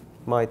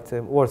 Might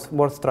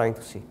worth trying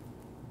to see.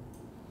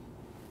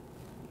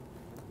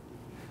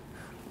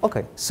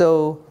 Okay,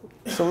 so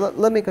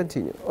let me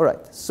continue. All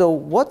right. So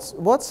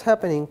what's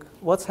happening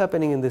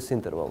in this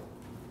interval?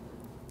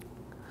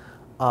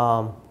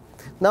 Now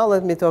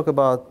let me talk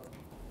about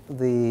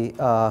the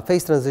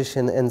phase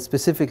transition, and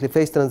specifically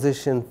phase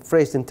transition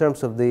phrased in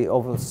terms of the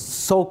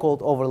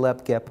so-called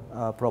overlap gap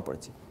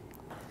property.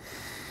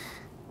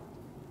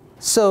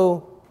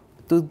 So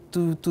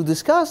to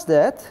discuss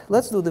that,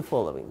 let's do the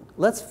following.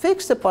 Let's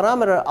fix the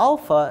parameter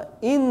alpha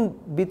in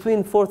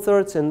between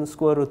 4/3 and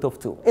square root of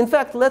 2. In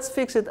fact, let's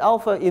fix it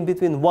alpha in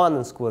between 1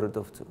 and square root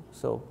of 2.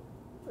 So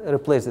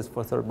replace this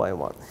 4/3 by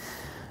 1.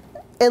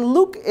 And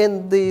look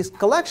in this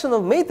collection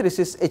of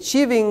matrices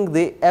achieving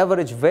the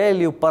average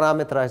value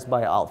parameterized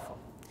by alpha.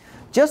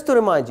 Just to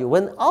remind you,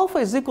 when alpha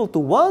is equal to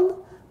 1,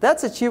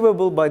 that's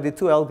achievable by the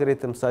two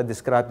algorithms I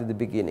described at the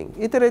beginning,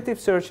 iterative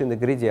search and the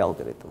greedy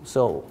algorithm.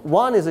 So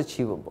 1 is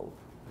achievable.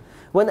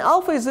 When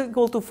alpha is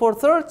equal to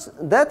 4/3,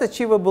 that's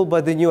achievable by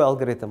the new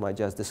algorithm I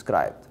just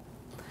described.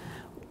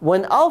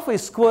 When alpha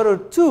is square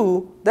root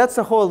 2, that's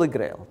a holy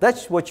grail.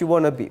 That's what you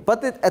want to be.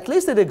 But at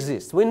least it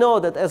exists. We know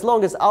that as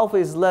long as alpha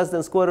is less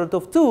than square root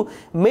of 2,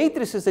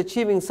 matrices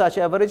achieving such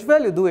average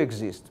value do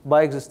exist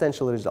by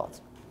existential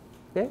results.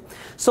 Okay?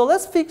 So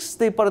let's fix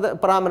the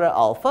parameter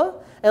alpha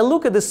and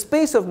look at the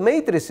space of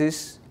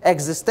matrices,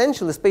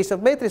 existential space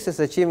of matrices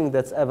achieving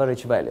that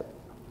average value.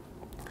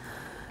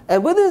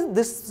 And within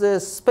this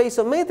space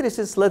of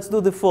matrices, let's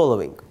do the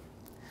following.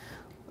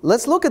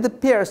 Let's look at the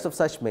pairs of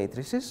such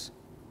matrices.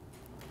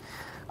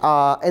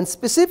 And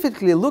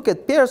specifically look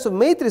at pairs of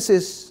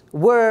matrices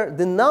where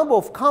the number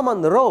of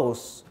common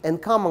rows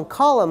and common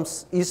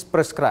columns is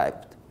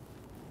prescribed.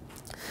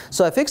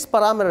 So I fixed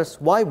parameters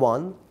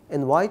y1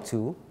 and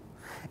y2,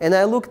 and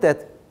I looked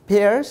at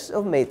pairs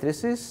of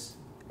matrices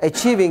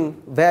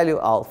achieving value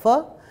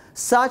alpha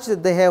such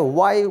that they have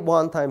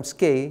y1 times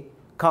k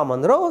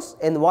common rows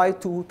and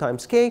y2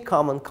 times k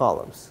common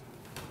columns.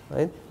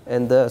 Right?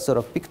 And sort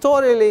of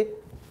pictorially,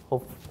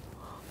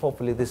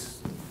 hopefully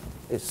this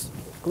is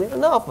clear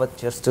enough, but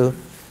just to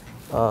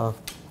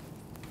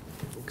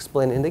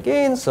explain it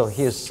again. So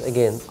here's,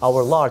 again,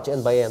 our large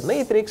n by n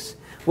matrix.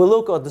 We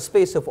look at the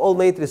space of all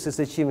matrices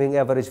achieving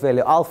average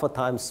value alpha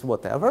times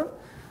whatever.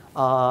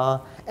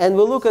 And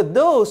we look at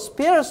those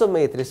pairs of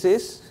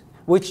matrices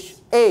which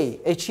A,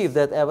 achieve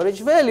that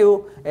average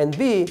value, and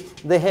B,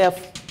 they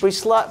have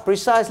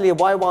precisely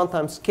y1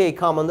 times k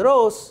common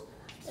rows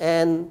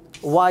and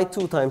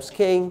y2 times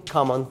k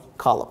common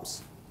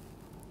columns.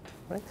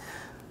 Right?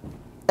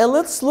 And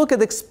let's look at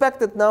the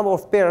expected number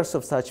of pairs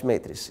of such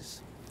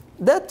matrices.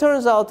 That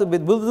turns out to be,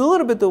 with a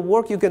little bit of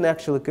work, you can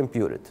actually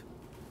compute it.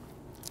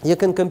 You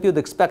can compute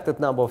the expected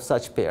number of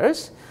such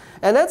pairs.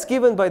 And that's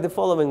given by the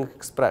following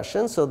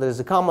expression. So there's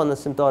a common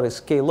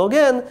asymptotic k log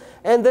n,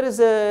 and there is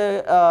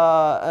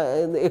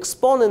an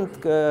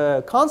exponent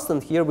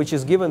constant here, which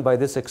is given by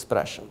this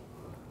expression.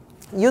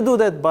 You do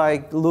that by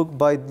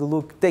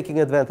taking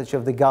advantage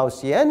of the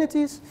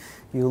Gaussianities.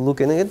 You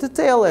look in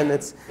detail, and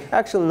it's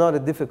actually not a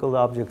difficult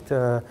object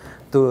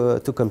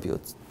to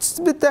compute. It's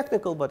a bit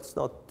technical, but it's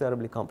not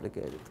terribly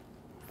complicated.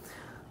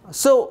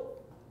 So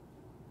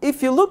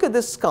if you look at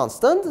this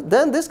constant,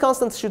 then this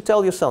constant should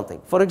tell you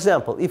something. For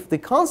example, if the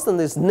constant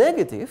is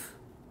negative,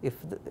 if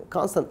the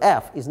constant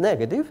f is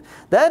negative,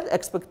 that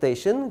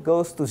expectation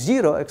goes to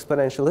 0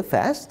 exponentially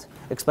fast,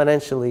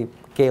 exponentially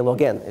k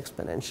log n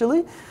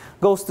exponentially,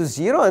 goes to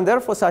 0, and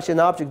therefore such an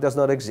object does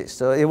not exist.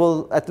 So it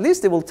will, at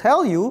least it will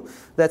tell you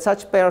that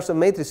such pairs of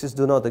matrices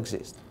do not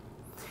exist.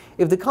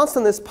 If the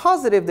constant is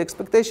positive, the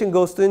expectation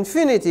goes to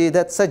infinity.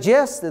 That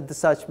suggests that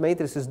such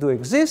matrices do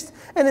exist.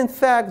 And in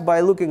fact, by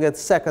looking at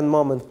second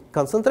moment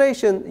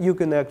concentration,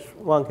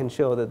 one can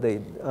show that they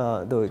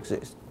do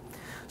exist.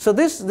 So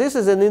this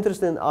is an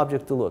interesting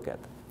object to look at.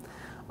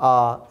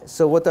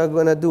 So what I'm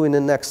going to do in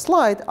the next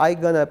slide,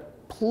 I'm going to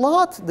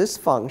plot this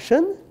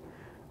function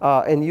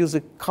and use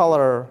a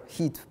color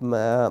heat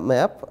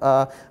map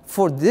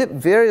for the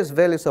various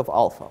values of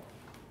alpha.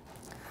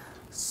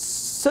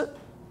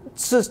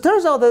 So it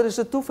turns out there is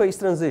a two-phase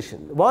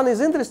transition. One is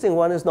interesting,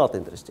 one is not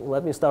interesting.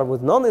 Let me start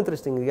with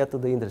non-interesting and get to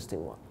the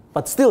interesting one.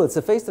 But still, it's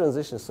a phase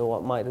transition, so I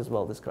might as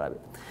well describe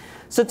it.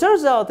 So it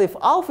turns out if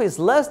alpha is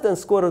less than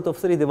square root of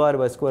 3 divided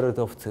by square root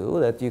of 2,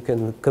 that you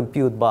can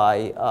compute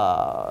by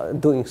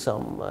doing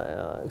some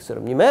sort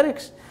of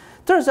numerics,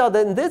 turns out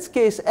that in this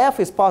case, f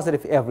is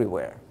positive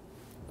everywhere.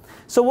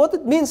 So what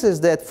it means is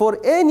that for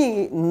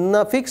any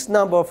fixed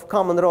number of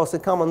common rows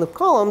and common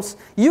columns,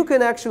 you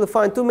can actually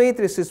find two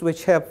matrices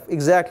which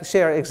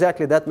share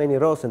exactly that many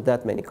rows and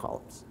that many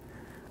columns.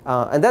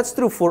 And that's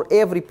true for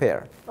every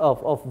pair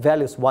of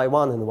values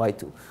y1 and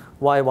y2.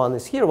 y1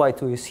 is here,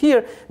 y2 is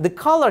here. The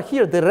color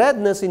here, the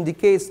redness,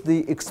 indicates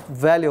the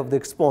value of the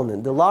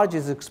exponent. The larger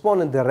the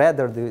exponent, the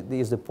redder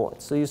is the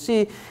point. So you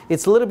see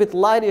it's a little bit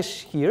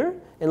lightish here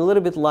and a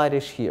little bit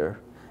lightish here,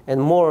 and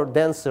more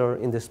denser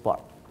in this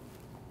part.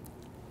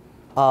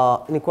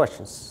 Any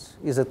questions?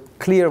 Is it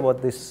clear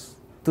what this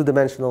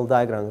two-dimensional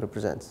diagram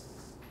represents?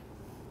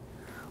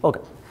 OK.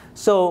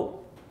 So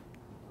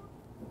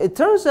it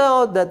turns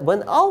out that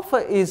when alpha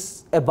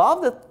is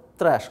above the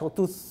threshold,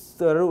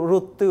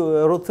 root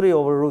 3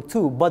 over root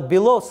 2, but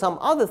below some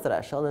other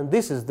threshold, and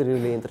this is the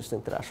really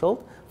interesting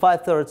threshold,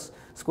 5/3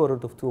 square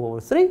root of 2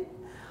 over 3,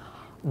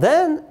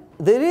 then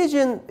the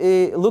region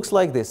looks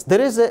like this.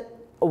 There is a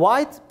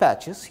white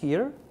patches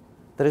here.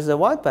 There is a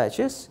white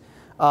patches.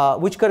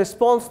 Which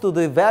corresponds to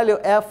the value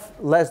f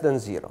less than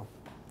 0.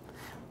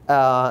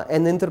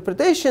 And the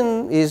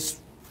interpretation is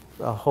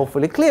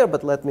hopefully clear,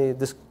 but let me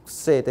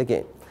say it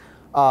again.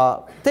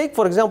 Take,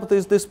 for example,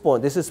 this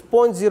point. This is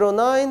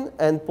 0.09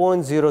 and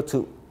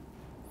 0.02.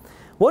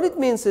 What it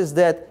means is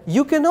that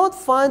you cannot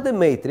find a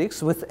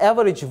matrix with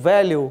average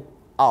value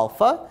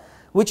alpha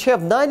which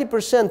have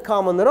 90%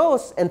 common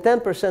rows and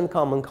 10%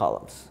 common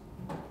columns.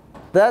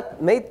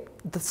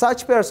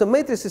 Such pairs of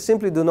matrices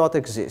simply do not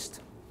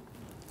exist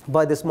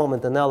by this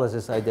moment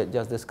analysis I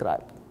just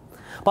described.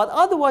 But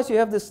otherwise, you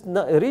have this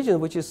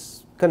region which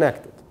is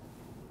connected.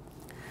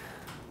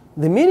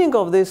 The meaning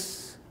of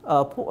this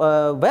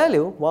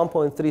value,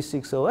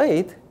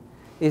 1.3608,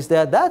 is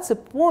that that's a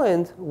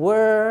point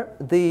where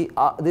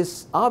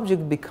this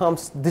object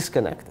becomes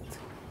disconnected.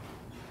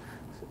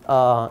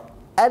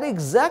 At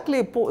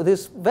exactly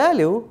this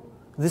value,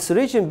 this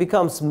region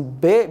becomes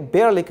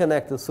barely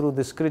connected through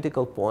this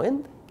critical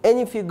point. And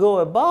if you go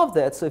above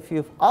that, so if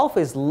alpha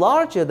is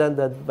larger than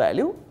that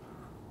value,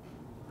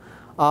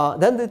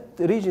 then the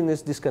region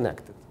is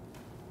disconnected.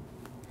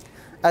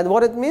 And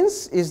what it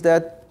means is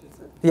that,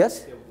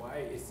 yes? Why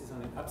is this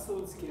on an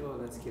absolute scale or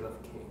that scale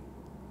of k?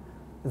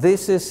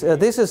 This is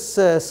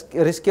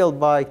rescaled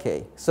by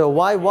k. So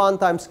y1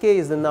 times k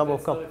is the number of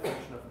That's not a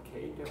function of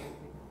k, definitely?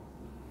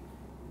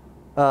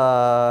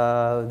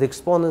 The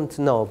exponent,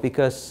 no,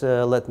 because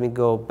let me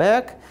go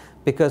back.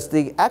 Because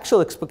the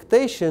actual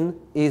expectation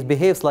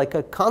behaves like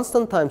a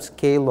constant times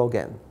k log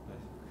n.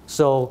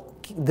 So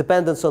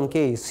dependence on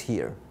k is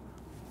here.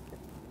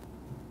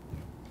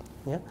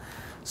 Yeah.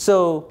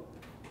 So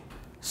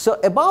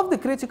above the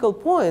critical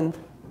point,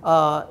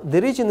 the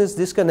region is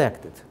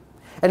disconnected.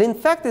 And in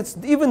fact, it's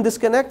even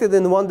disconnected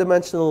in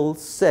one-dimensional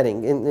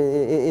setting,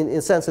 in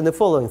sense, in the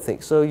following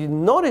thing. So you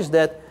notice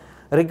that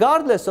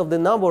regardless of the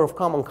number of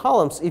common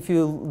columns, if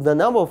the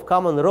number of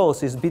common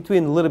rows is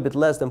between a little bit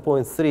less than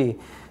 0.3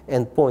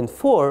 and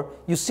 0.4,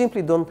 you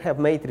simply don't have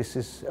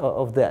matrices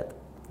of that.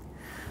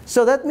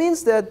 So that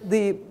means that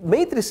the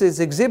matrices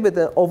exhibit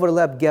an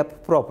overlap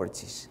gap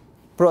properties.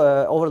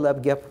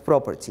 Overlap gap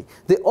property.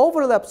 The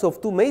overlaps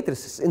of two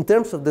matrices in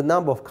terms of the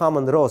number of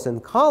common rows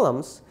and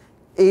columns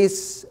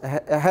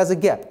has a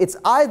gap. It's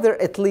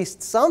either at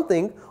least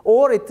something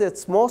or it's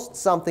at most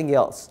something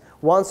else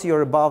once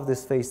you're above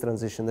this phase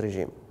transition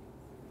regime.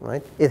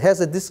 Right? It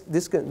has a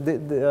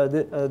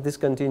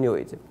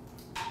discontinuity.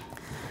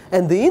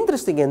 And the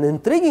interesting and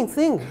intriguing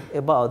thing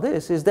about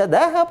this is that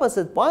happens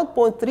at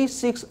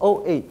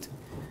 1.3608,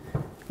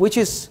 which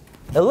is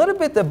a little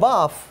bit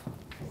above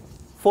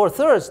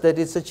 4/3 that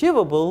it's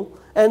achievable,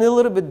 and a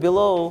little bit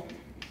below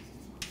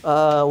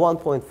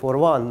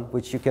 1.41,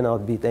 which you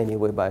cannot beat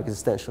anyway by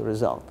existential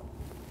result.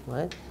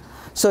 Right?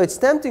 So it's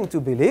tempting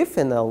to believe,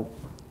 and I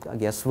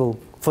guess for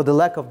the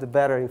lack of the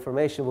better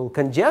information, we'll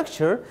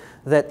conjecture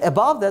that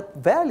above that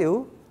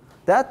value,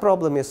 that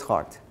problem is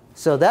hard.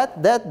 So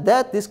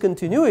that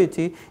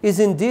discontinuity is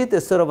indeed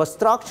a sort of a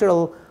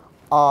structural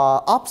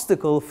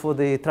obstacle for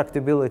the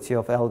tractability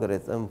of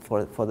algorithm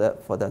for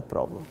that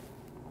problem.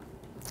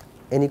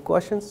 Any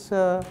questions?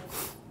 Yes?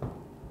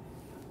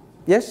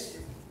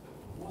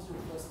 Was your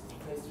first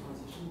phase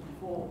transition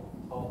before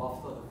or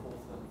after the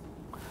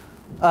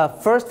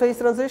fourth? First phase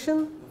transition?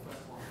 The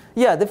first one.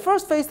 Yeah, the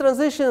first phase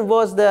transition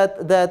was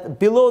that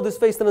below this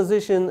phase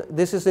transition,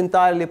 this is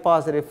entirely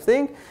positive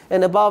thing,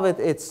 and above it,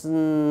 it's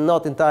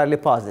not entirely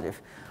positive.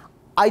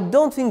 I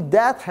don't think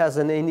that has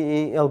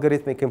any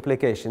algorithmic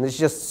implication. It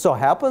just so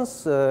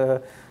happens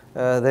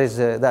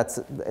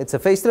it's a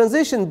phase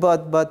transition,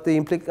 but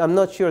I'm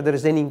not sure there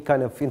is any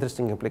kind of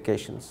interesting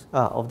implications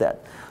of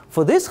that.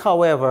 For this,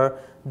 however,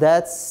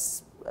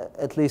 that's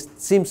at least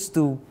seems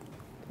to,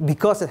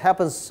 because it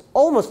happens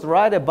almost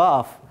right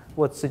above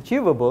what's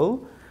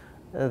achievable,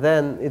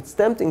 then it's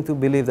tempting to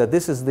believe that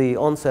this is the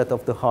onset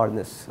of the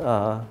hardness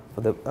for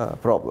the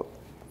problem.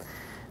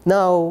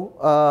 Now,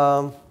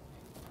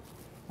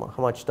 how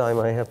much time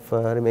I have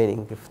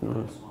remaining?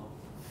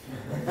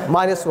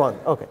 -1.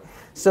 OK.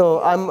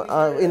 So I'm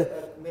in a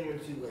minute or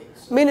two late.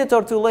 So. Minute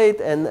or two late,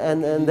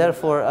 and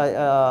therefore,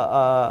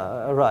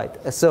 right.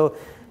 So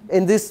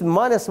in this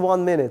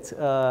 -1 minute,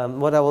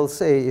 what I will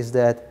say is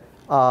that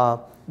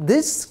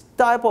this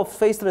type of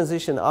phase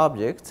transition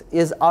objects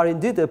are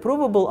indeed a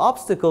provable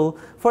obstacle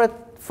for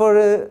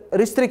a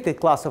restricted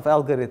class of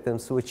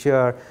algorithms, which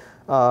are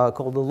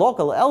called the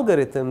local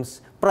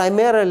algorithms,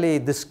 primarily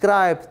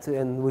described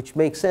and which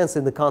make sense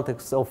in the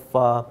context of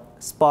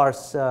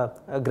sparse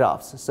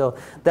graphs. So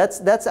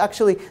that's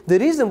actually the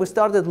reason we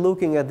started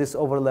looking at this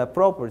overlap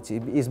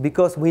property, is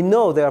because we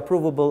know there are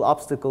provable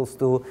obstacles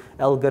to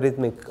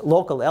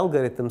local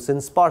algorithms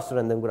in sparse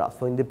random graphs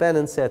for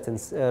independent set and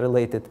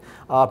related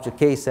object,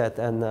 K-SAT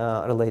and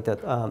related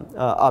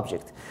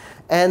object.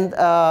 And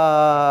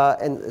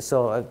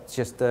so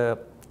just a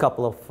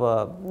couple of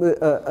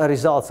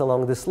results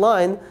along this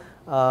line.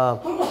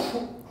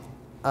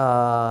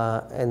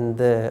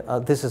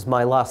 This is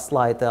my last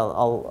slide.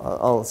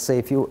 I'll say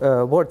a few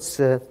words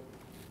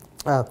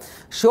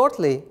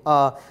shortly.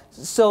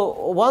 So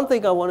one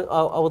thing I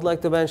would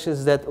like to mention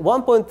is that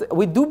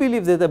we do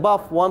believe that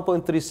above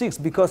 1.36,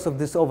 because of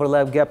this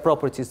overlap gap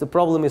properties, the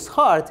problem is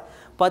hard.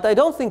 But I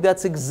don't think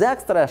that's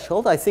exact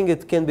threshold. I think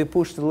it can be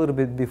pushed a little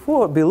bit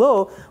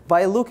below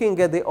by looking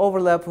at the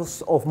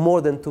overlaps of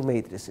more than 2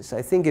 matrices.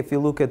 I think if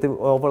you look at the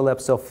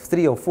overlaps of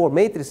 3 or 4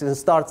 matrices and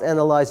start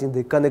analyzing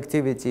the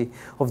connectivity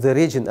of the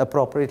region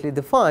appropriately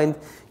defined,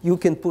 you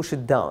can push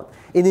it down.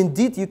 And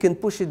indeed, you can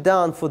push it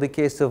down for the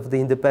case of the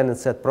independent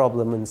set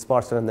problem in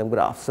sparse random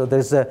graphs. So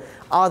there's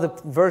other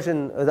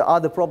version, the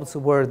other problems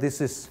where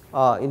this is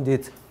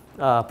indeed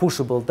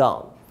pushable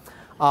down.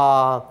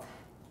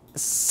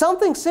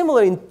 Something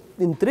similar,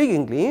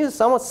 intriguingly,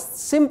 somewhat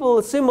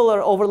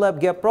similar overlap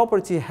gap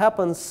property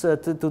happens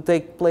to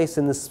take place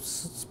in this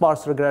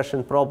sparse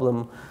regression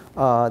problem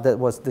that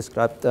was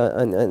described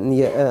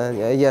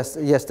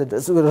yesterday.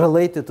 It's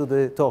related to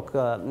the talk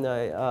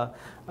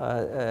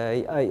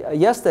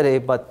yesterday,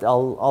 but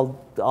I'll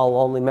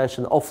only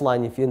mention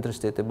offline if you're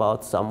interested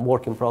about some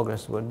work in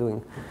progress we're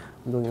doing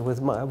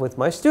with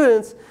my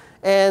students.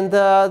 And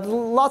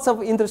lots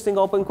of interesting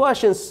open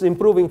questions.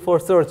 Improving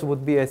 4/3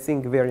 would be, I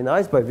think, very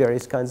nice by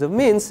various kinds of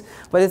means.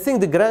 But I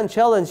think the grand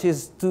challenge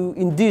is to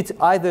indeed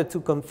either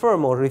to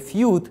confirm or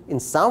refute in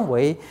some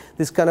way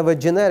this kind of a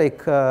generic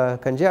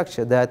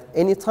conjecture that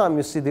anytime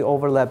you see the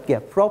overlap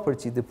gap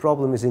property, the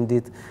problem is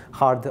indeed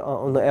hard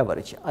on the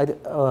average.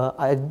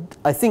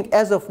 I think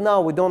as of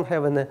now, we don't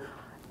have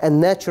a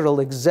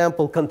natural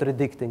example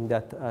contradicting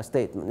that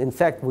statement. In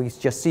fact, we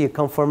just see a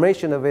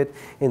confirmation of it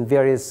in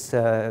various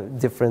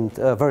different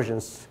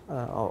versions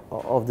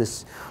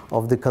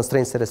of the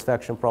constraint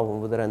satisfaction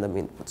problem with random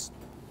inputs.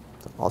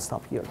 So I'll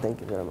stop here. Thank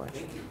you very much.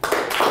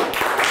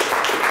 Thank you.